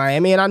neutralized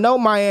Miami. And I know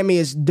Miami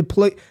is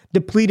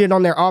depleted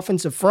on their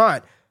offensive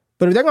front,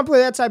 but if they're going to play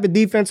that type of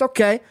defense,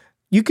 okay,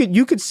 you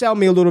could sell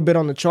me a little bit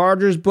on the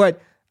Chargers,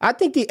 but I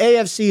think the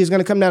AFC is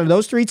going to come down to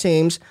those 3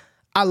 teams.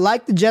 I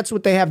like the Jets,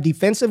 what they have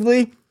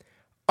defensively.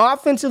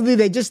 Offensively,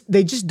 they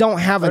just don't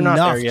have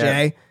enough,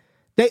 Jay.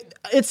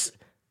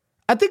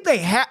 I think they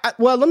have.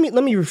 Well, let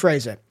me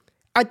rephrase it.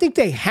 I think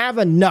they have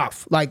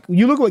enough. Like,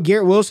 you look at what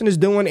Garrett Wilson is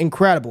doing,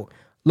 incredible.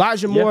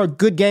 Elijah Moore,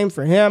 good game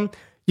for him.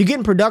 You're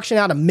getting production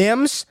out of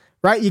Mims,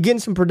 right? You're getting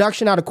some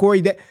production out of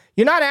Corey.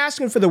 You're not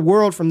asking for the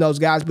world from those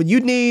guys, but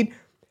you need,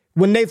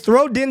 when they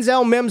throw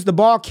Denzel Mims the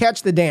ball,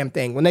 catch the damn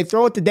thing. When they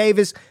throw it to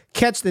Davis,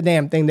 catch the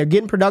damn thing. They're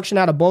getting production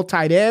out of both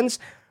tight ends.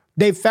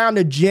 They've found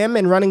a gem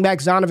in running back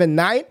Zonovan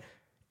Knight.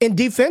 And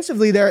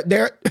defensively,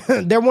 they're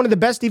one of the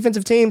best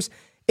defensive teams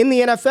in the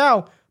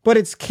NFL. But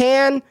it's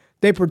can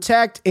they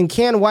protect and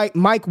can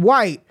Mike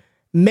White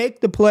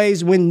make the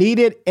plays when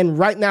needed? And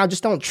right now,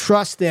 just don't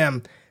trust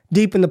them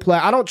deep in the play.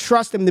 I don't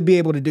trust them to be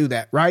able to do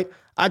that, right?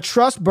 I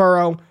trust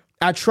Burrow,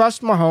 I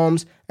trust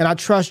Mahomes, and I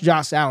trust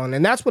Josh Allen.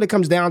 And that's what it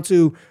comes down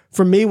to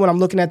for me when I'm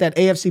looking at that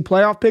AFC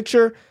playoff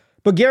picture.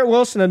 But Garrett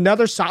Wilson,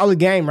 another solid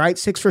game, right?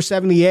 6 for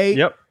 78.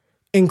 Yep.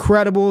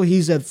 Incredible.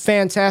 He's a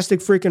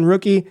fantastic freaking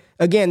rookie.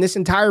 Again, this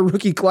entire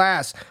rookie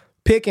class,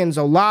 Pickens,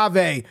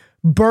 Olave,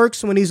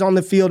 Burks when he's on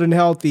the field and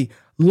healthy,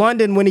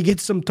 London when he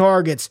gets some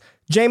targets,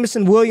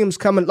 Jameson Williams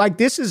coming. Like,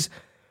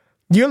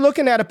 you're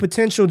looking at a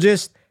potential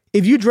just,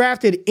 if you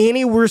drafted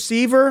any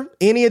receiver,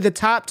 any of the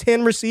top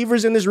 10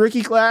 receivers in this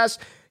rookie class,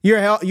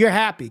 you're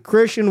happy.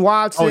 Christian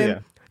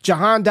Watson,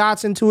 Jahan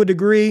Dotson to a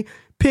degree,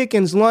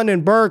 Pickens,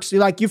 London, Burks.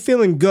 You're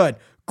feeling good.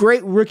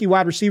 Great rookie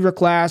wide receiver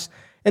class.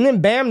 And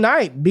then Bam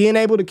Knight being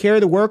able to carry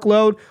the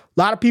workload. A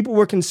lot of people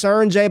were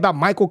concerned, Jay, about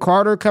Michael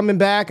Carter coming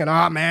back. And,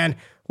 oh, man,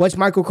 what's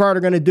Michael Carter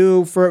going to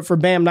do for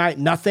Bam Knight?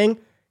 Nothing.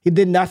 He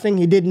did nothing.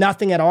 He did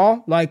nothing at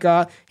all.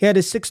 He had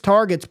his 6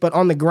 targets, but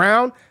on the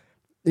ground,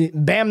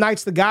 Bam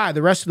Knight's the guy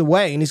the rest of the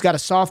way. And he's got a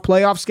soft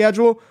playoff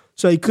schedule.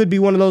 So he could be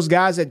one of those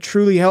guys that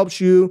truly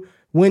helps you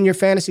win your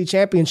fantasy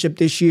championship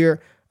this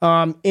year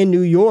in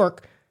New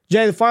York.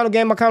 Jay, the final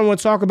game I kind of want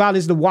to talk about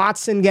is the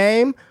Watson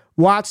game.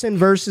 Watson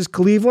versus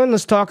Cleveland.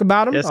 Let's talk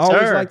about him. Yes, I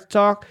always like to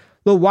talk.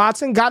 Little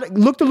Watson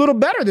looked a little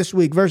better this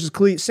week versus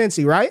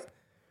Cincy, right?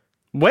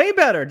 Way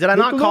better. Did I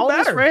not call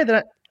this, Ray?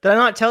 Did I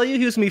not tell you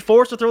he was going to be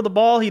forced to throw the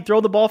ball? He'd throw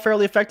the ball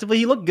fairly effectively.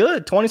 He looked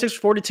good. 26 for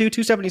 42,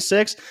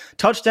 276.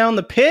 Touchdown.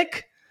 The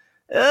pick,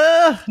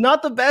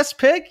 not the best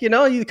pick. You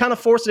kind of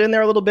forced it in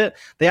there a little bit.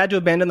 They had to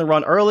abandon the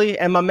run early.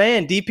 And my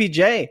man,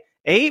 DPJ,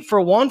 8 for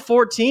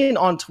 114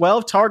 on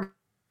 12 targets.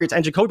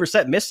 And Jacoby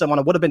Brissett missed them on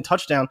a would have been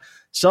touchdown.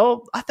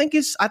 So I think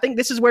this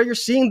is where you're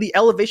seeing the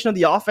elevation of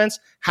the offense,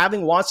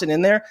 having Watson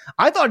in there.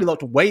 I thought he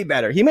looked way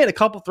better. He made a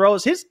couple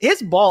throws. His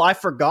ball, I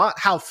forgot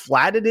how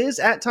flat it is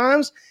at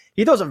times.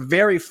 He throws a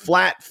very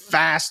flat,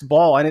 fast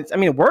ball, and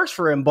it works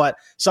for him, but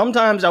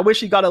sometimes I wish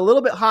he got a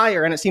little bit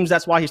higher, and it seems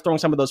that's why he's throwing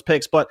some of those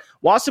picks. But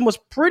Watson was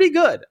pretty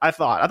good, I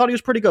thought. I thought he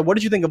was pretty good. What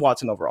did you think of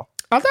Watson overall?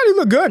 I thought he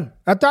looked good.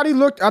 I thought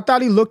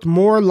he looked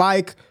more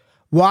like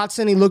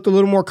Watson. He looked a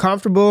little more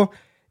comfortable.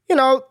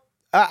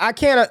 I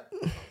can't,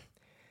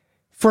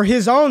 for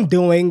his own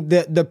doing,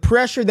 the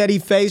pressure that he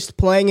faced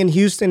playing in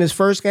Houston his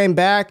first game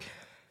back,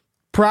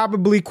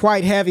 probably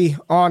quite heavy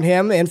on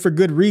him, and for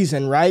good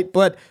reason, right?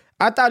 But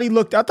I thought he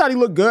looked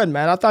good,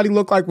 man. I thought he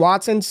looked like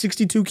Watson.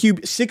 60.2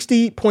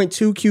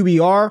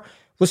 QBR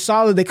was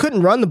solid. They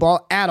couldn't run the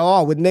ball at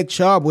all with Nick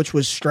Chubb, which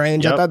was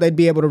strange. Yep. I thought they'd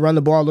be able to run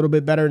the ball a little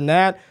bit better than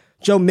that.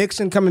 Joe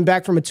Mixon coming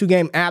back from a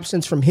 2-game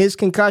absence from his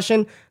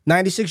concussion,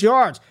 96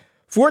 yards.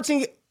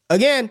 14,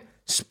 again,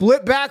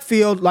 split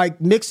backfield. Like,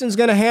 Mixon's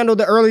going to handle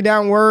the early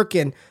down work,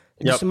 and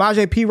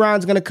Samaje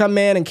Perine's going to come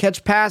in and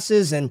catch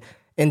passes and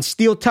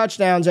steal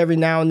touchdowns every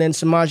now and then.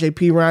 Samaje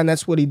Perine,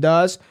 that's what he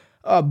does.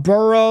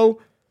 Burrow,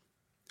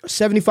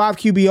 75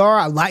 QBR.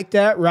 I like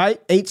that, right?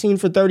 18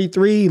 for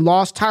 33. He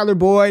lost Tyler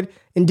Boyd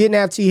and didn't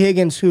have T.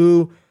 Higgins,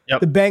 who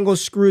the Bengals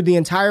screwed the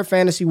entire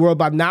fantasy world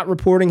by not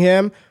reporting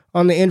him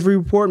on the injury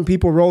report, and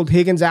people rolled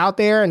Higgins out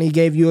there, and he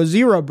gave you a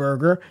 0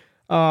 burger.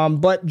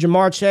 But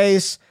Jamar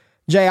Chase,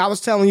 Jay, I was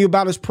telling you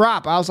about his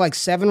prop. I was like,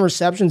 7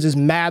 receptions is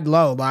mad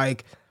low.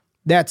 Like,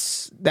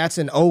 that's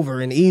an over,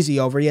 an easy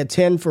over. He had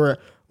 10 for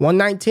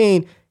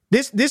 119.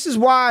 This is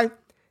why,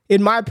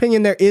 in my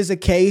opinion, there is a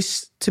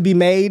case to be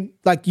made.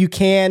 Like, you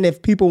can,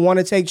 if people want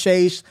to take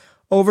Chase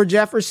over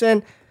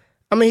Jefferson.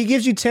 I mean, he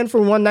gives you 10 for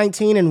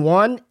 119 and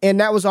 1, and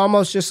that was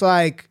almost just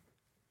like,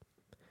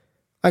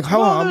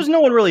 there's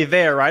no one really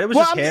there, right? It was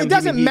just him. It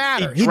doesn't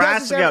matter. He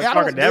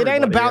doesn't. It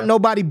ain't about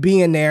nobody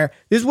being there.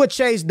 This is what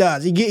Chase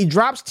does. He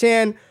drops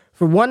 10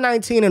 for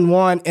 119 and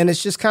 1, and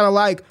it's just kind of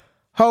like,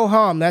 ho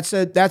hum. That's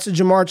a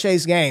Jamar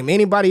Chase game.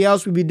 Anybody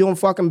else would be doing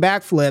fucking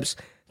backflips.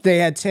 They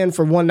had 10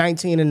 for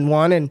 119 and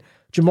 1, and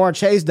Jamar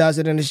Chase does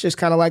it, and it's just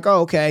kind of like,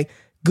 oh, okay,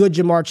 good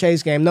Jamar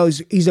Chase game. No,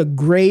 he's a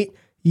great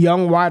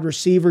young wide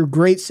receiver,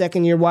 great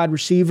second-year wide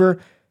receiver.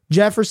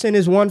 Jefferson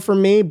is one for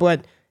me,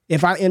 but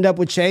if I end up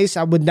with Chase,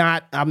 I would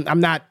not. I'm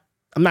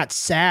not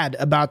sad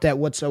about that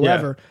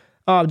whatsoever.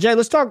 Yeah. Jay,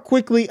 let's talk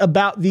quickly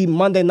about the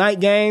Monday night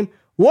game.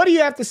 What do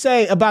you have to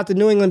say about the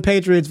New England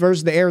Patriots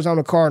versus the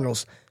Arizona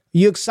Cardinals?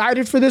 You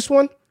excited for this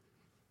one?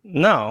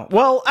 No.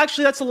 Well,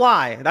 actually, that's a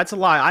lie.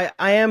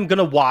 I am going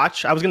to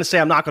watch. I was going to say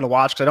I'm not going to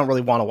watch because I don't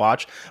really want to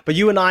watch. But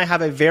you and I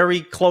have a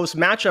very close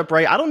matchup,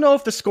 right? I don't know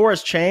if the score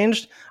has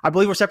changed. I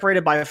believe we're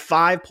separated by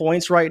 5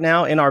 points right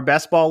now in our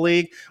best ball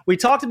league. We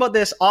talked about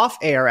this off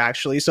air,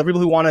 actually. So people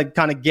who want to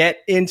kind of get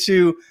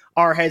into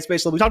our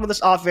headspace, so we talked about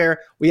this off air.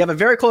 We have a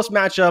very close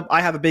matchup.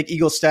 I have a big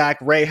Eagle stack.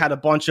 Ray had a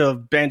bunch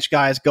of bench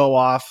guys go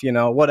off,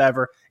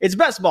 whatever. It's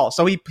best ball.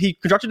 So he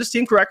constructed his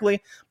team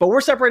correctly, but we're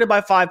separated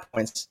by 5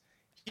 points.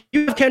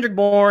 You have Kendrick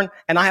Bourne,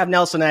 and I have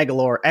Nelson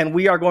Aguilar, and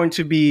we're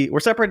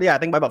separated, I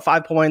think, by about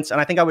 5 points, and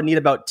I think I would need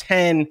about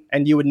 10,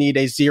 and you would need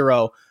a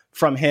 0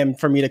 from him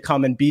for me to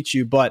come and beat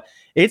you, but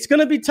it's going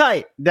to be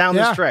tight down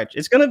the stretch.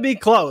 It's going to be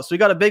close. We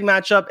got a big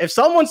matchup. If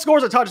someone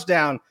scores a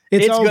touchdown,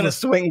 it's going to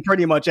swing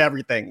pretty much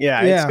everything.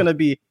 Yeah, it's going to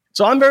be.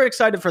 So I'm very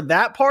excited for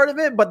that part of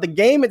it, but the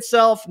game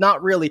itself,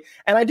 not really.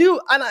 And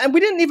and we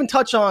didn't even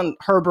touch on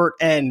Herbert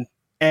and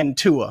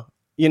Tua.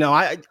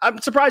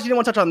 I'm surprised you didn't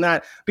want to touch on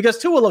that because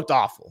Tua looked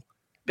awful.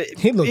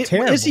 He looked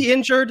terrible. Is he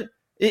injured?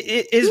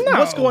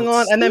 What's going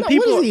on? And then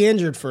people. What is he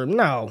injured for?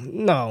 No,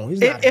 he's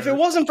not. If it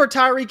wasn't for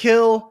Tyreek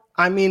Hill,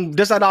 I mean,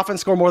 does that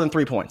offense score more than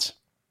 3 points?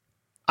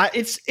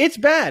 It's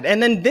bad.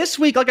 And then this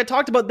week, like I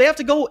talked about, they have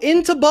to go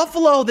into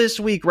Buffalo this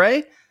week,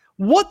 Ray.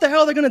 What the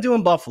hell are they going to do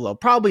in Buffalo?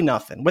 Probably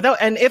nothing.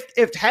 And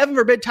if heaven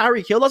forbid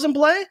Tyreek Hill doesn't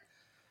play,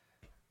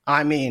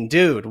 I mean,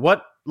 dude,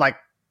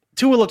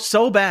 Tua looked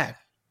so bad.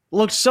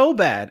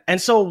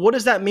 And so what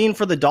does that mean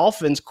for the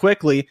Dolphins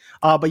quickly?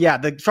 But yeah,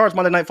 as far as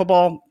Monday Night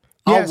Football,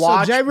 I'll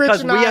watch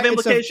because we have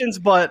implications,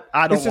 but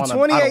I don't want to. It's a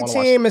 28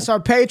 team. It's our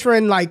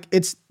patron. Like,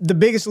 it's the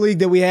biggest league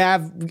that we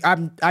have.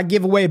 I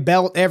give away a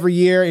belt every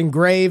year,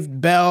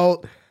 engraved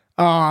belt,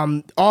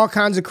 all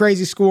kinds of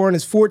crazy scoring.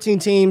 It's 14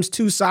 teams,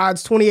 2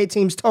 sides, 28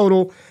 teams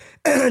total.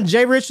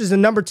 Jay Rich is the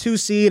number 2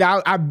 seed.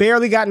 I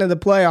barely got into the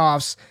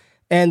playoffs.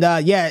 And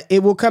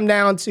it will come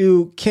down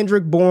to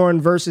Kendrick Bourne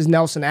versus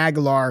Nelson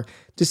Aguilar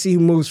to see who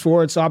moves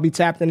forward. So I'll be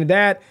tapped into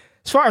that.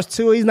 As far as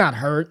Tua, he's not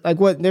hurt.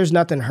 There's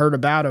nothing hurt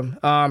about him.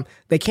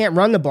 They can't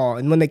run the ball.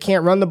 And when they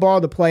can't run the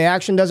ball, the play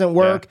action doesn't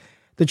work. Yeah.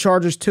 The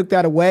Chargers took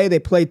that away. They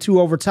played 2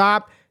 over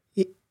top.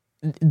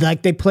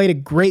 They played a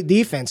great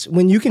defense.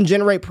 When you can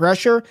generate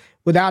pressure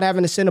without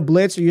having to send a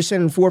blitz, or you're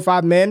sending 4 or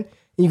 5 men, and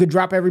you could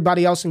drop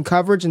everybody else in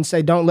coverage and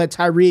say, don't let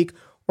Tyreek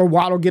or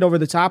Waddle get over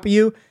the top of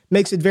you,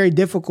 makes it very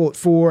difficult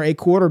for a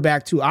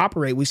quarterback to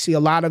operate. We see a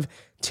lot of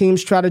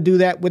teams try to do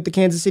that with the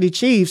Kansas City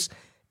Chiefs.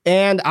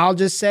 And I'll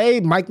just say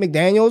Mike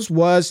McDaniel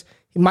was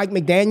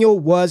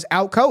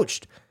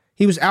outcoached.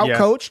 He was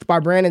outcoached by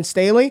Brandon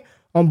Staley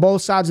on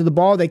both sides of the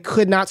ball. They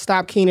could not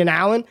stop Keenan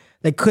Allen.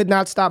 They could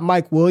not stop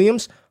Mike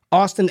Williams.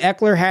 Austin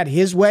Eckler had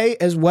his way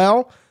as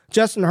well.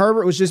 Justin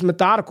Herbert was just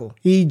methodical.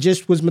 He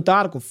just was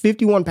methodical.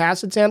 51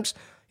 pass attempts.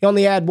 He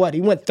only had He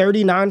went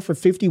 39 for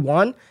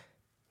 51.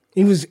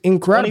 He was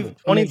incredible.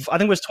 20, I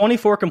think it was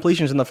 24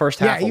 completions in the first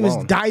half. Yeah, he was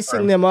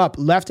dicing them up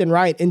left and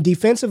right. And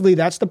defensively,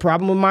 that's the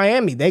problem with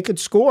Miami. They could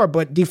score,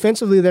 but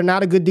defensively, they're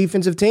not a good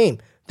defensive team.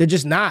 They're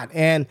just not.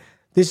 And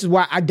this is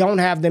why I don't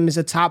have them as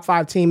a top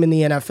 5 team in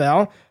the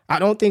NFL. I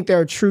don't think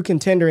they're a true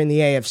contender in the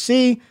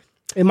AFC.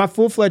 Am I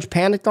full-fledged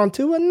panicked on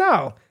Tua?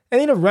 No. They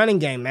need a running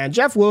game, man.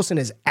 Jeff Wilson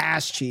is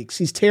ass cheeks.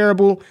 He's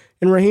terrible,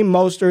 and Raheem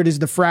Mostert is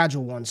the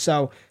fragile one.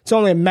 So it's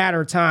only a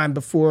matter of time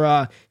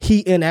before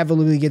he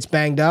inevitably gets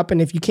banged up.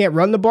 And if you can't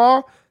run the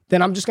ball,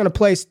 then I'm just going to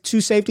place 2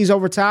 safeties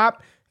over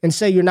top and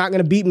say you're not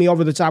going to beat me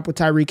over the top with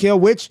Tyreek Hill,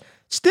 which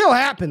still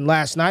happened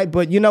last night.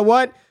 But you know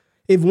what?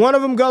 If one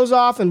of them goes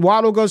off and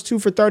Waddle goes 2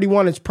 for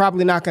 31, it's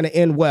probably not going to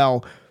end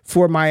well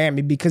for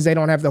Miami because they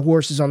don't have the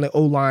horses on the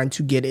O-line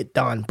to get it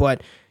done.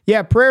 But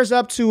yeah, prayers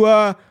up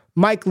to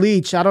Mike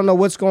Leach. I don't know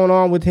what's going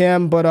on with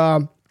him, but I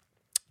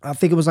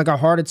think it was like a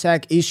heart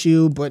attack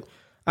issue, but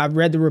I've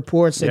read the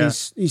reports that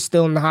he's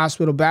still in the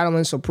hospital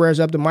battling, so prayers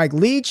up to Mike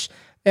Leach.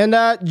 And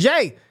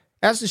Jay,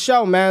 that's the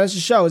show, man. That's the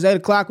show. It's 8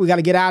 o'clock. We got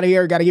to get out of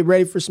here. Got to get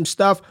ready for some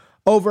stuff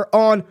over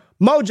on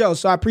Mojo.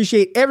 So I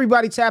appreciate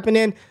everybody tapping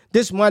in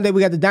this Monday.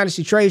 We got the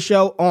Dynasty Trade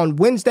Show on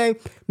Wednesday.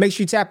 Make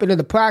sure you tap into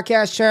the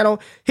podcast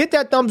channel. Hit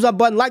that thumbs up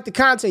button. Like the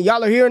content.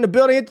 Y'all are here in the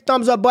building. Hit the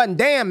thumbs up button.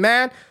 Damn,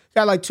 man.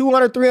 Got like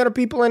 200, 300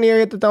 people in here.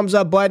 Hit the thumbs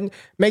up button.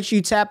 Make sure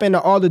you tap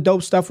into all the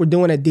dope stuff we're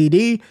doing at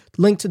DD.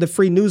 Link to the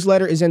free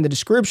newsletter is in the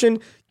description.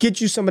 Get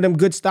you some of them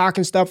good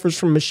stocking stuffers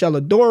from Michelle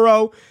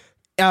Adoro.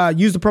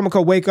 Use the promo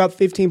code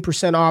WAKEUP,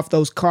 15% off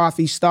those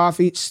coffee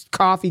toffee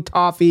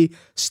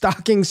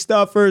stocking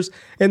stuffers.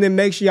 And then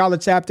make sure y'all are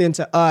tapped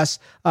into us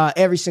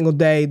every single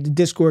day. The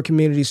Discord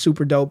community is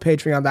super dope.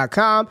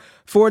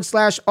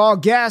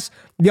 Patreon.com/allgas.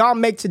 Y'all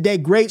make today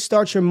great.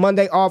 Start your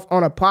Monday off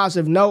on a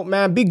positive note,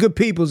 man. Be good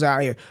peoples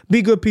out here.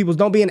 Be good peoples.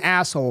 Don't be an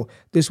asshole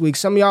this week.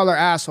 Some of y'all are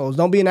assholes.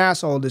 Don't be an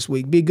asshole this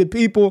week. Be good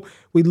people.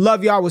 We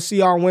love y'all. We'll see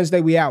y'all on Wednesday.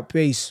 We out.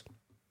 Peace.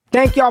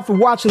 Thank y'all for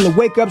watching the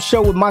Wake Up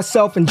Show with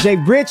myself and Jay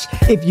Rich.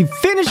 If you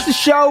finished the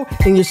show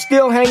and you're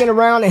still hanging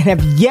around and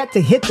have yet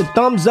to hit the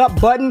thumbs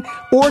up button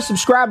or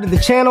subscribe to the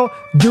channel,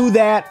 do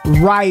that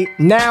right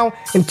now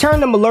and turn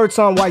them alerts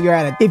on while you're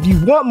at it. If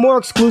you want more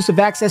exclusive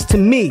access to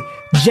me,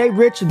 Jay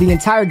Rich, the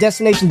entire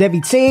Destination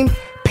Devy team,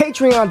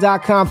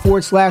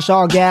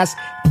 Patreon.com/allgas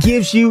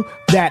gives you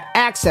that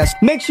access.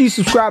 Make sure you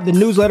subscribe to the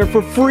newsletter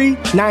for free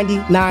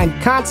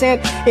 99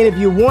 content. And if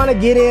you want to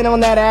get in on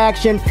that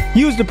action,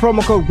 use the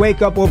promo code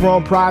WAKEUP over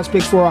on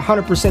PrizePicks for a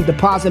 100%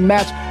 deposit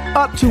match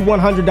up to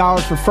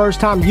 $100 for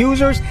first-time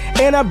users.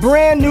 And a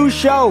brand new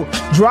show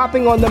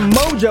dropping on the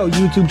Mojo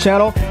YouTube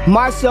channel.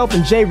 Myself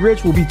and Jay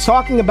Rich will be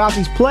talking about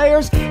these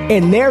players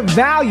and their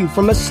value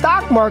from a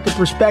stock market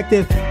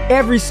perspective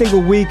every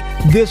single week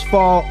this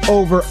fall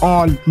over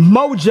on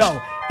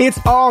Mojo. It's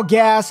all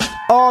gas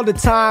all the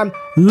time.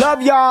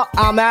 Love y'all.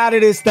 I'm out of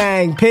this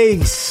thing.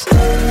 Peace.